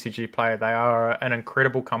of TCG Player. They are an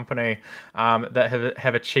incredible company that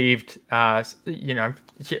have achieved,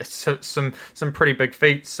 some pretty big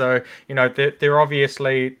feats. So they're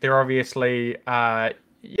obviously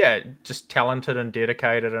just talented and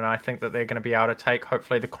dedicated, and I think that they're going to be able to take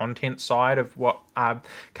hopefully the content side of what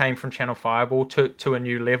came from Channel Fireball to a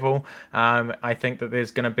new level. I think that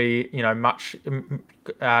there's going to be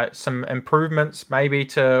some improvements maybe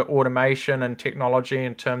to automation and technology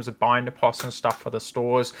in terms of binder posts and stuff for the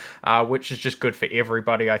stores, which is just good for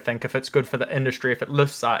everybody. I think if it's good for the industry, if it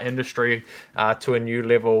lifts our industry to a new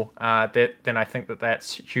level, then I think that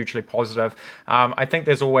that's hugely positive. I think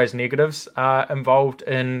there's always negatives involved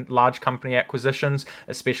in large company acquisitions,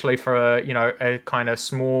 especially for a kind of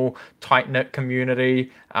small, tight-knit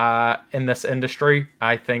community in this industry.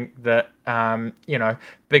 I think that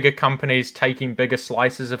bigger companies taking bigger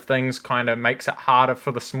slices of things kind of makes it harder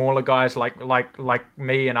for the smaller guys like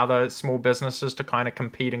me and other small businesses to kind of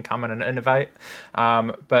compete and come in and innovate.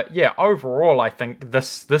 But yeah, overall, I think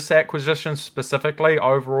this acquisition specifically,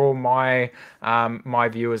 overall, my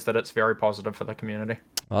view is that it's very positive for the community.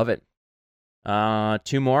 Love it.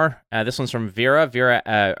 Two more. This one's from Vera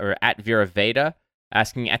or at Vera Veda,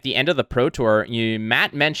 asking, at the end of the Pro Tour,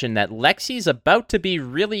 Matt mentioned that Lexi's about to be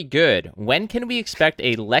really good. When can we expect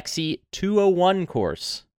a Lexi 201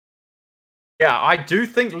 course? Yeah, I do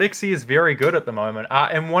think Lexi is very good at the moment.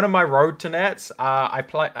 In one of my road to Nats, I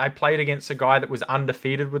played against a guy that was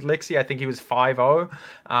undefeated with Lexi. I think he was 5-0.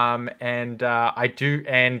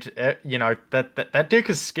 That deck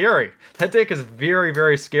is scary. That deck is very,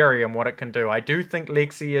 very scary in what it can do. I do think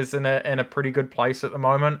Lexi is in a pretty good place at the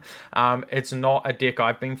moment. It's not a deck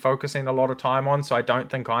I've been focusing a lot of time on, so I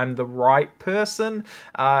don't think I'm the right person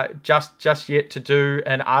just yet to do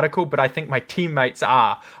an article, but I think my teammates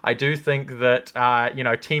are. I do think that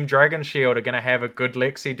Team Dragon Shield are going to have a good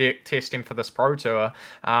Lexi deck testing for this Pro Tour,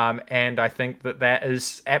 and I think that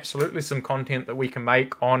is absolutely some content that we can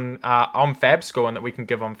make on Fab School and that we can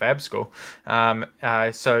give on Fab School.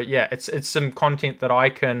 So yeah, it's some content that I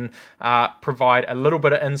can provide a little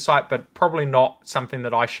bit of insight, but probably not something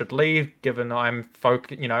that I should leave, given I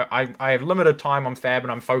have limited time on Fab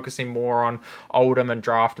and I'm focusing more on Oldhim and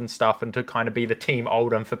draft and stuff, and to kind of be the team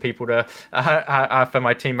Oldhim for people to for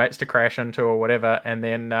my teammates to crash into or whatever. And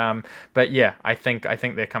then but yeah, I think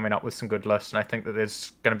they're coming up with some good lists, and I think that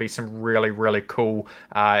there's going to be some really, really cool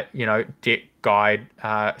deck guide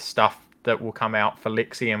stuff that will come out for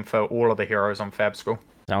Lexi and for all of the heroes on Fab School.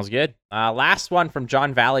 Sounds good. Last one from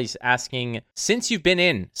John Valleys, asking, since you've been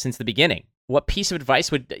in since the beginning, what piece of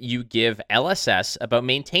advice would you give LSS about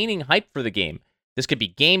maintaining hype for the game? This could be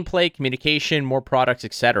gameplay, communication, more products,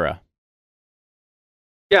 etc.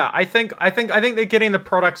 Yeah, I think they're getting the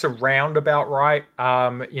products around about right.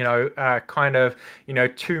 Kind of,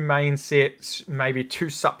 two main sets, maybe two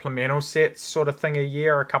supplemental sets, sort of thing a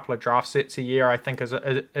year, a couple of draft sets a year. I think is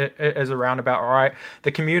around about right.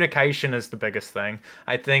 The communication is the biggest thing.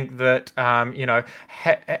 I think that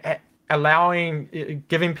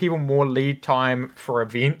giving people more lead time for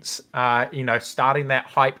events, starting that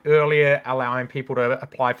hype earlier, allowing people to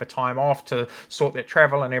apply for time off to sort their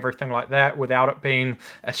travel and everything like that without it being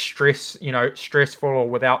a stressful, or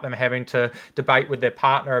without them having to debate with their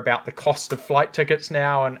partner about the cost of flight tickets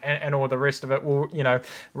now and all the rest of it will,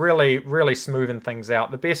 really, really smoothen things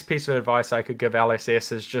out. The best piece of advice I could give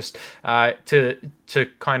LSS is just to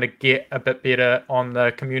kind of get a bit better on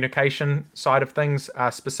the communication side of things,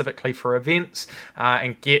 specifically for events,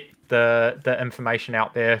 and get the information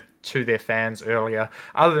out there to their fans earlier.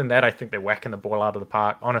 Other than that, I think they're whacking the ball out of the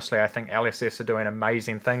park. Honestly, I think LSS are doing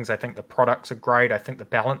amazing things. I think the products are great. I think the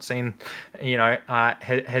balancing,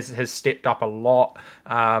 has stepped up a lot.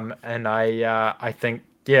 And I think,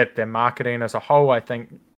 their marketing as a whole, I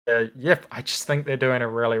think, I just think they're doing a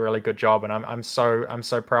really, really good job, and I'm so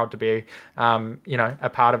proud to be, a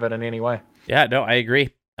part of it in any way. Yeah, no, I agree.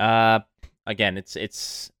 Again,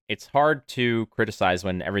 it's hard to criticize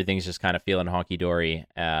when everything's just kind of feeling honky-dory,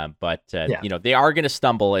 but they are going to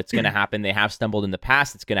stumble. It's going to happen. They have stumbled in the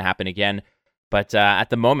past. It's going to happen again. But at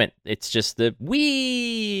the moment, it's just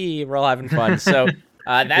we're all having fun. So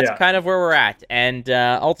that's kind of where we're at. And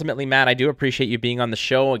ultimately, Matt, I do appreciate you being on the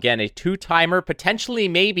show. Again, a two-timer, potentially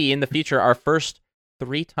maybe in the future, our first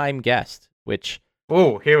three-time guest, which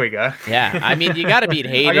Oh, here we go. Yeah, I mean, you got to beat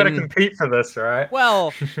Hayden. I got to compete for this, right?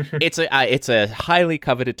 Well, it's a highly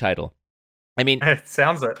coveted title. I mean, it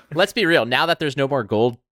sounds it. Let's be real. Now that there's no more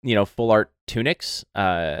gold, full art tunics,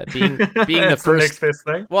 being the first the next best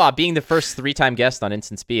thing. Well, being the first 3-time guest on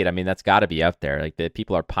Instant Speed, I mean, that's got to be up there. Like the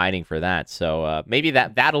people are pining for that. So maybe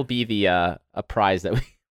that'll be the a prize that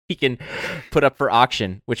we can put up for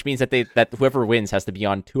auction, which means that whoever wins has to be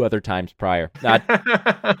on 2 other times prior. That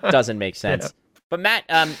doesn't make sense. Yeah. But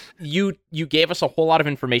Matt, you gave us a whole lot of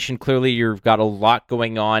information. Clearly, you've got a lot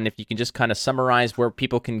going on. If you can just kind of summarize where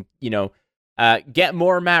people can, get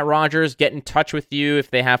more Matt Rogers, get in touch with you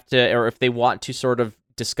if they have to, or if they want to sort of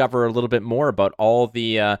discover a little bit more about all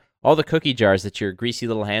the cookie jars that your greasy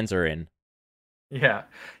little hands are in. Yeah.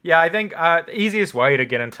 I think the easiest way to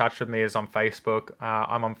get in touch with me is on Facebook.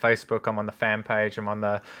 I'm on Facebook. I'm on the fan page. I'm on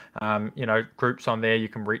the, groups on there. You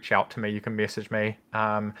can reach out to me. You can message me.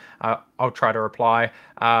 I'll try to reply.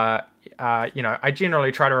 I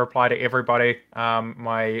generally try to reply to everybody.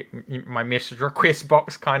 My message request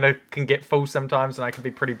box kind of can get full sometimes, and I can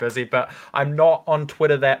be pretty busy. But I'm not on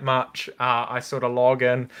Twitter that much. I sort of log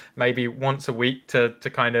in maybe once a week to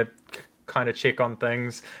kind of check on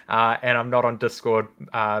things, and I'm not on Discord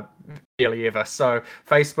barely ever. So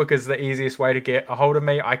Facebook is the easiest way to get a hold of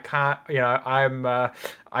me. I can't,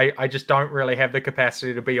 I just don't really have the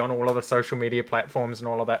capacity to be on all of the social media platforms and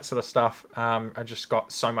all of that sort of stuff. I just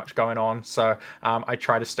got so much going on, so I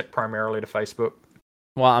try to stick primarily to Facebook.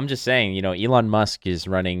 Well, I'm just saying, Elon Musk is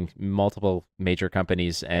running multiple major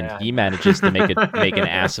companies, and he manages to make an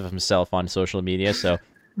ass of himself on social media. So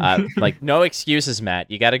no excuses, Matt.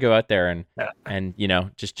 You got to go out there and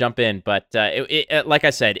just jump in. But like I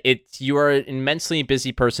said, you are an immensely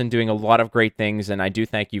busy person doing a lot of great things, and I do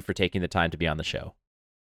thank you for taking the time to be on the show.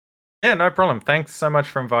 Yeah, no problem. Thanks so much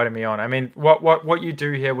for inviting me on. I mean, what you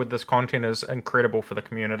do here with this content is incredible for the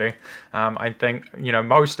community. I think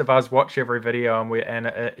most of us watch every video,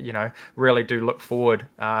 and really do look forward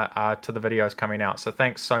to the videos coming out. So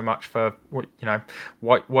thanks so much for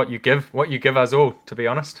what you give us all. To be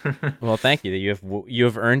honest. Well, thank you. You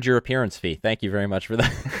have earned your appearance fee. Thank you very much for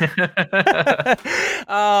that.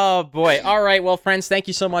 Oh boy! All right, well, friends, thank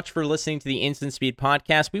you so much for listening to the Instant Speed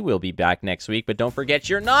podcast. We will be back next week, but don't forget,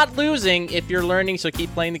 you're not losing if you're learning, so keep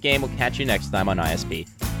playing the game. We'll catch you next time on ISP.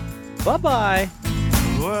 Bye-bye.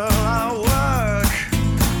 Well,